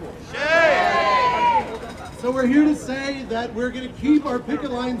shameful. Shame! So we're here to say that we're going to keep our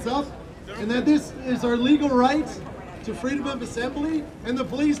picket lines up, and that this is our legal right to freedom of assembly, and the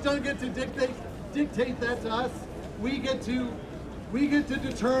police don't get to dictate that to us. We get to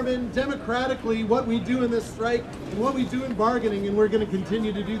determine democratically what we do in this strike and what we do in bargaining, and we're going to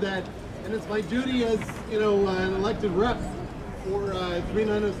continue to do that. And it's my duty as, an elected rep for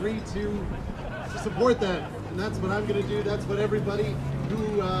 3903 to support that. And that's what I'm going to do. That's what everybody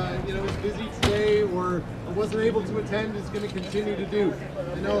who is busy today or wasn't able to attend is going to continue to do.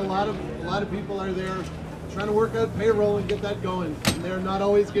 I know a lot of people are there trying to work out payroll and get that going, and they're not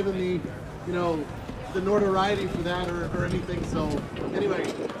always given the notoriety for that or anything. So anyway,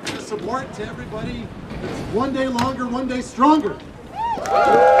 support to everybody. It's one day longer, one day stronger.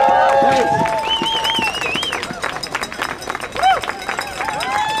 Thanks.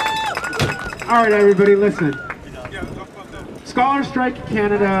 All right, everybody, listen. Scholar Strike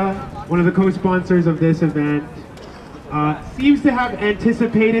Canada, one of the co-sponsors of this event, seems to have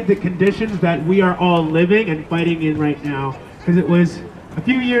anticipated the conditions that we are all living and fighting in right now. Because it was a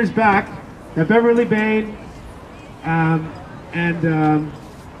few years back that Beverly Bain and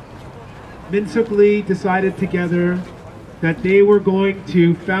Minsuk Lee decided together that they were going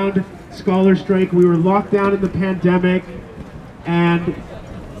to found Scholar Strike. We were locked down in the pandemic, and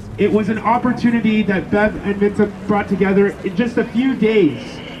it was an opportunity that Bev and Minsuk brought together in just a few days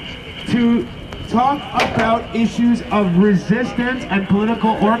to talk about issues of resistance and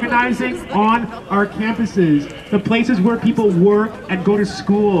political organizing on our campuses, the places where people work and go to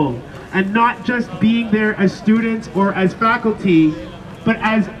school, and not just being there as students or as faculty, but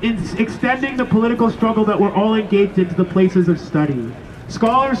as extending the political struggle that we're all engaged into the places of study.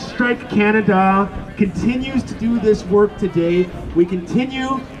 Scholar Strike Canada continues to do this work today. We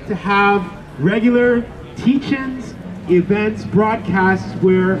continue to have regular teach-ins, events, broadcasts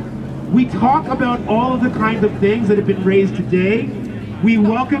where we talk about all of the kinds of things that have been raised today. We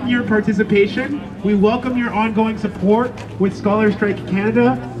welcome your participation. We welcome your ongoing support with Scholar Strike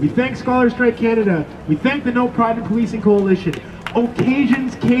Canada. We thank Scholar Strike Canada. We thank the No Private Policing Coalition.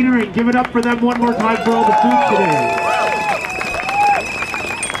 Occasions Catering, give it up for them one more time for all the food today.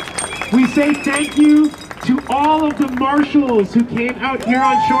 We say thank you to all of the marshals who came out here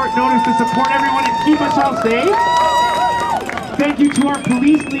on short notice to support everyone and keep us all safe. Thank you to our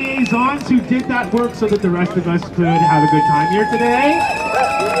police liaisons who did that work so that the rest of us could have a good time here today.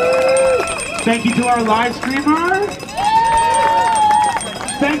 Thank you to our live streamer.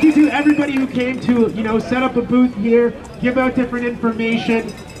 Thank you to everybody who came to, set up a booth here, give out different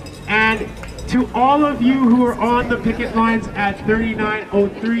information, and to all of you who are on the picket lines at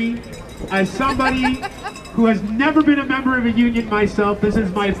 3903. As somebody who has never been a member of a union myself, this is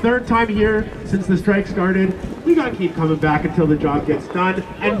my 3rd time here since the strike started. We gotta keep coming back until the job gets done,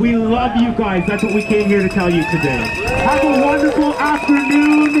 and we love you guys. That's what we came here to tell you today. Have a wonderful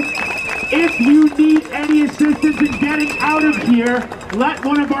afternoon. If you need any assistance in getting out of here, let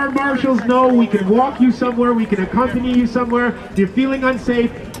one of our marshals know. We can walk you somewhere, we can accompany you somewhere. If you're feeling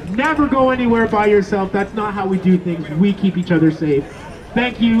unsafe, never go anywhere by yourself. That's not how we do things. We keep each other safe.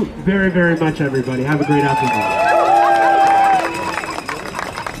 Thank you very, very much, everybody. Have a great afternoon.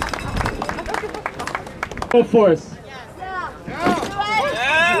 Full force.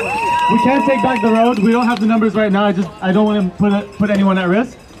 We can't take back the road. We don't have the numbers right now. I don't want to put anyone at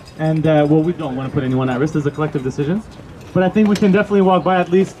risk. And we don't want to put anyone at risk. This is a collective decision. But I think we can definitely walk by at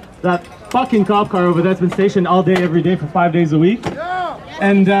least that fucking cop car over there that's been stationed all day, every day for 5 days a week.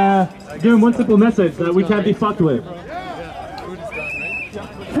 And give him one simple message that we can't be fucked with.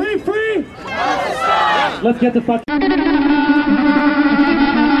 Free, free! Let's get the fuck.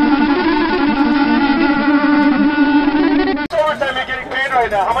 Overtime you're getting paid right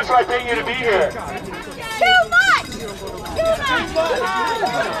now. How much am I paying you to be here? Too much! Too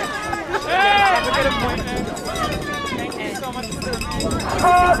much! Have a good appointment. Thank you so much for the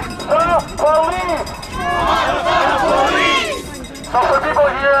police! So for people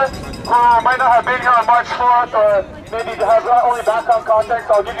here who might not have been here on March 4th or maybe have only background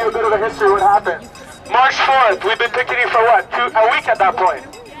context, I'll give you a bit of a history of what happened. March 4th, we've been picketing for what? A week at that point.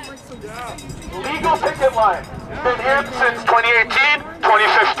 Legal picket line. Been here since 2018,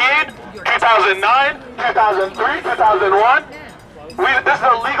 2015, 2009, 2003, 2001. This is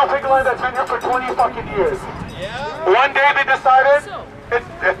a legal picket line that's been here for 20 fucking years. One day they decided it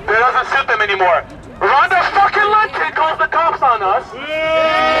doesn't suit them anymore. Rhonda fucking Lunton calls the cops on us.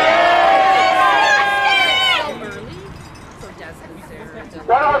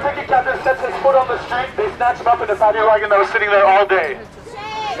 One of our picket captains sets his foot on the street, they snatch him up in the patio wagon that was sitting there all day.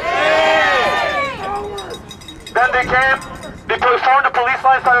 Then they came, they formed a police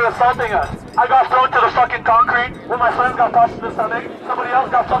line, started assaulting us. I got thrown to the fucking concrete, one of my friends got punched in the stomach, somebody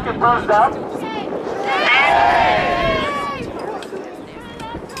else got fucking bruised up.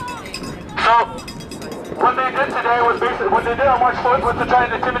 So, what they did today was basically, what they did on March 4th was to try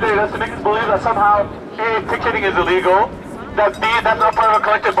and intimidate us, to make us believe that somehow, A, picketing is illegal, that B, that's not part of a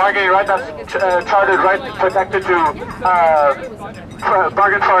collective bargaining right, that's chartered right protected to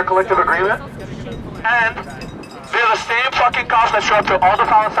bargain for a collective agreement. And they're the same fucking cops that show up to all the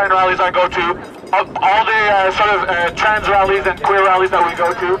Palestine rallies I go to, all the trans rallies and queer rallies that we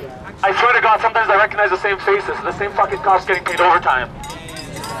go to. I swear to God, sometimes I recognize the same faces, the same fucking cops getting paid overtime.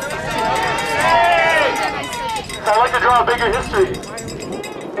 So I'd like to draw a bigger history.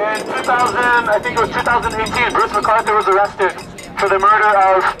 In 2000, I think it was 2018, Bruce McCarthy was arrested for the murder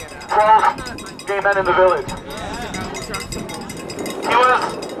of 12 gay men in the village. He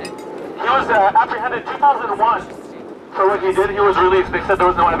was apprehended in 2001 for what he did. He was released. They said there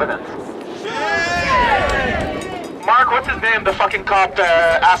was no evidence. Mark, what's his name? The fucking cop,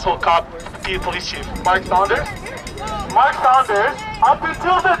 asshole cop, police chief. Mark Saunders? Mark Saunders, up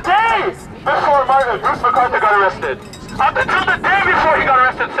until the day before Bruce McCarthy got arrested, up until the day before he got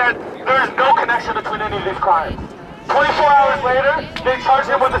arrested, said there is no connection between any of these crimes. 24 hours later, they charged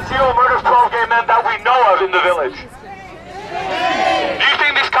him with the serial murder of 12 gay men that we know of in the village. Do you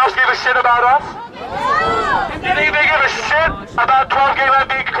think these cops give a shit about us? Do you think they give a shit about 12 gay men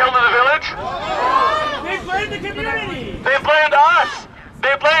being killed in the village? They blamed the community. They blamed us.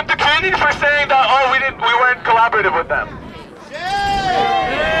 They blamed the community for saying that, oh, we weren't collaborative with them.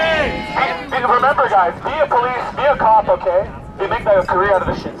 Remember, guys, be a cop, okay? They make that a career out of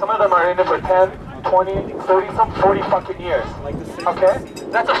this shit. Some of them are in it for 10, 20, 30, some 40 fucking years. Okay?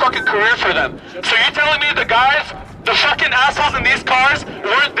 That's a fucking career for them. So you're telling me the guys, the fucking assholes in these cars,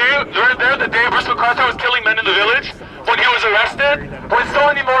 weren't there the day Bruce McCarthy was killing men in the village? When he was arrested? When so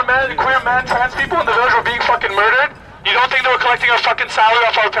many more men, queer men, trans people in the village were being fucking murdered? You don't think they were collecting our fucking salary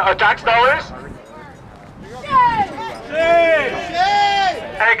off our tax dollars?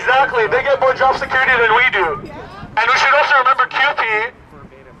 Exactly, they get more job security than we do. And we should also remember CUPE,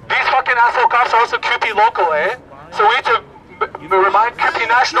 these fucking asshole cops are also CUPE Local, eh? So we need to remind CUPE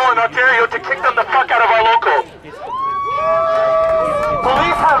National in Ontario to kick them the fuck out of our local.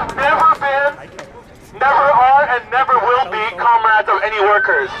 Police have never been, never are, and never will be comrades of any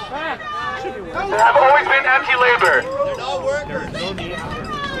workers. They have always been anti-labor. They're not workers.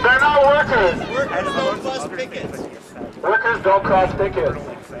 They're not workers. Workers don't cross pickets. Workers don't cross pickets.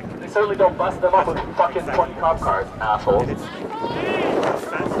 They certainly don't bust them up with fucking 20 cop cars, assholes.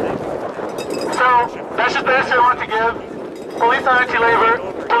 So, that's just the history I want to give. Police are anti-labor.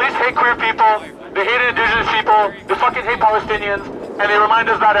 Police hate queer people. They hate indigenous people. They fucking hate Palestinians. And they remind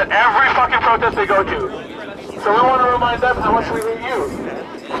us that at every fucking protest they go to. So we want to remind them how much we hate you.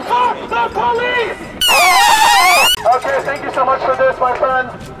 Fuck the police! Okay, thank you so much for this, my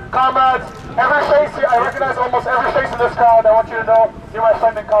friends, comrades. Every face here, I recognize almost every face in this crowd. I want you to know you're my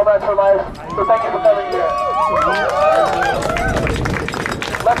friend and comrade for life. So thank you for coming here.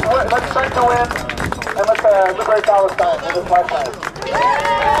 Let's try to win, and let's liberate Palestine in this lifetime.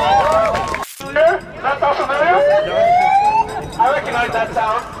 That sound familiar? I recognize that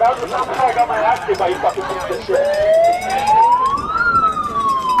sound. That was the sound before I got my ass kicked by you fucking piece of shit.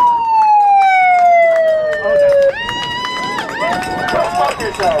 Go fuck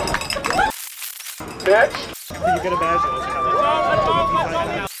yourself. Bitch. You can imagine.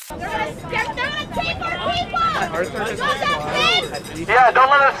 Yeah, don't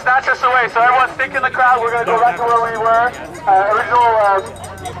let us snatch us away. So everyone stick in the crowd. We're going to go back to where we were. Original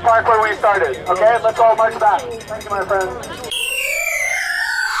park where we started. Okay, let's all march back. Thank you, my friends.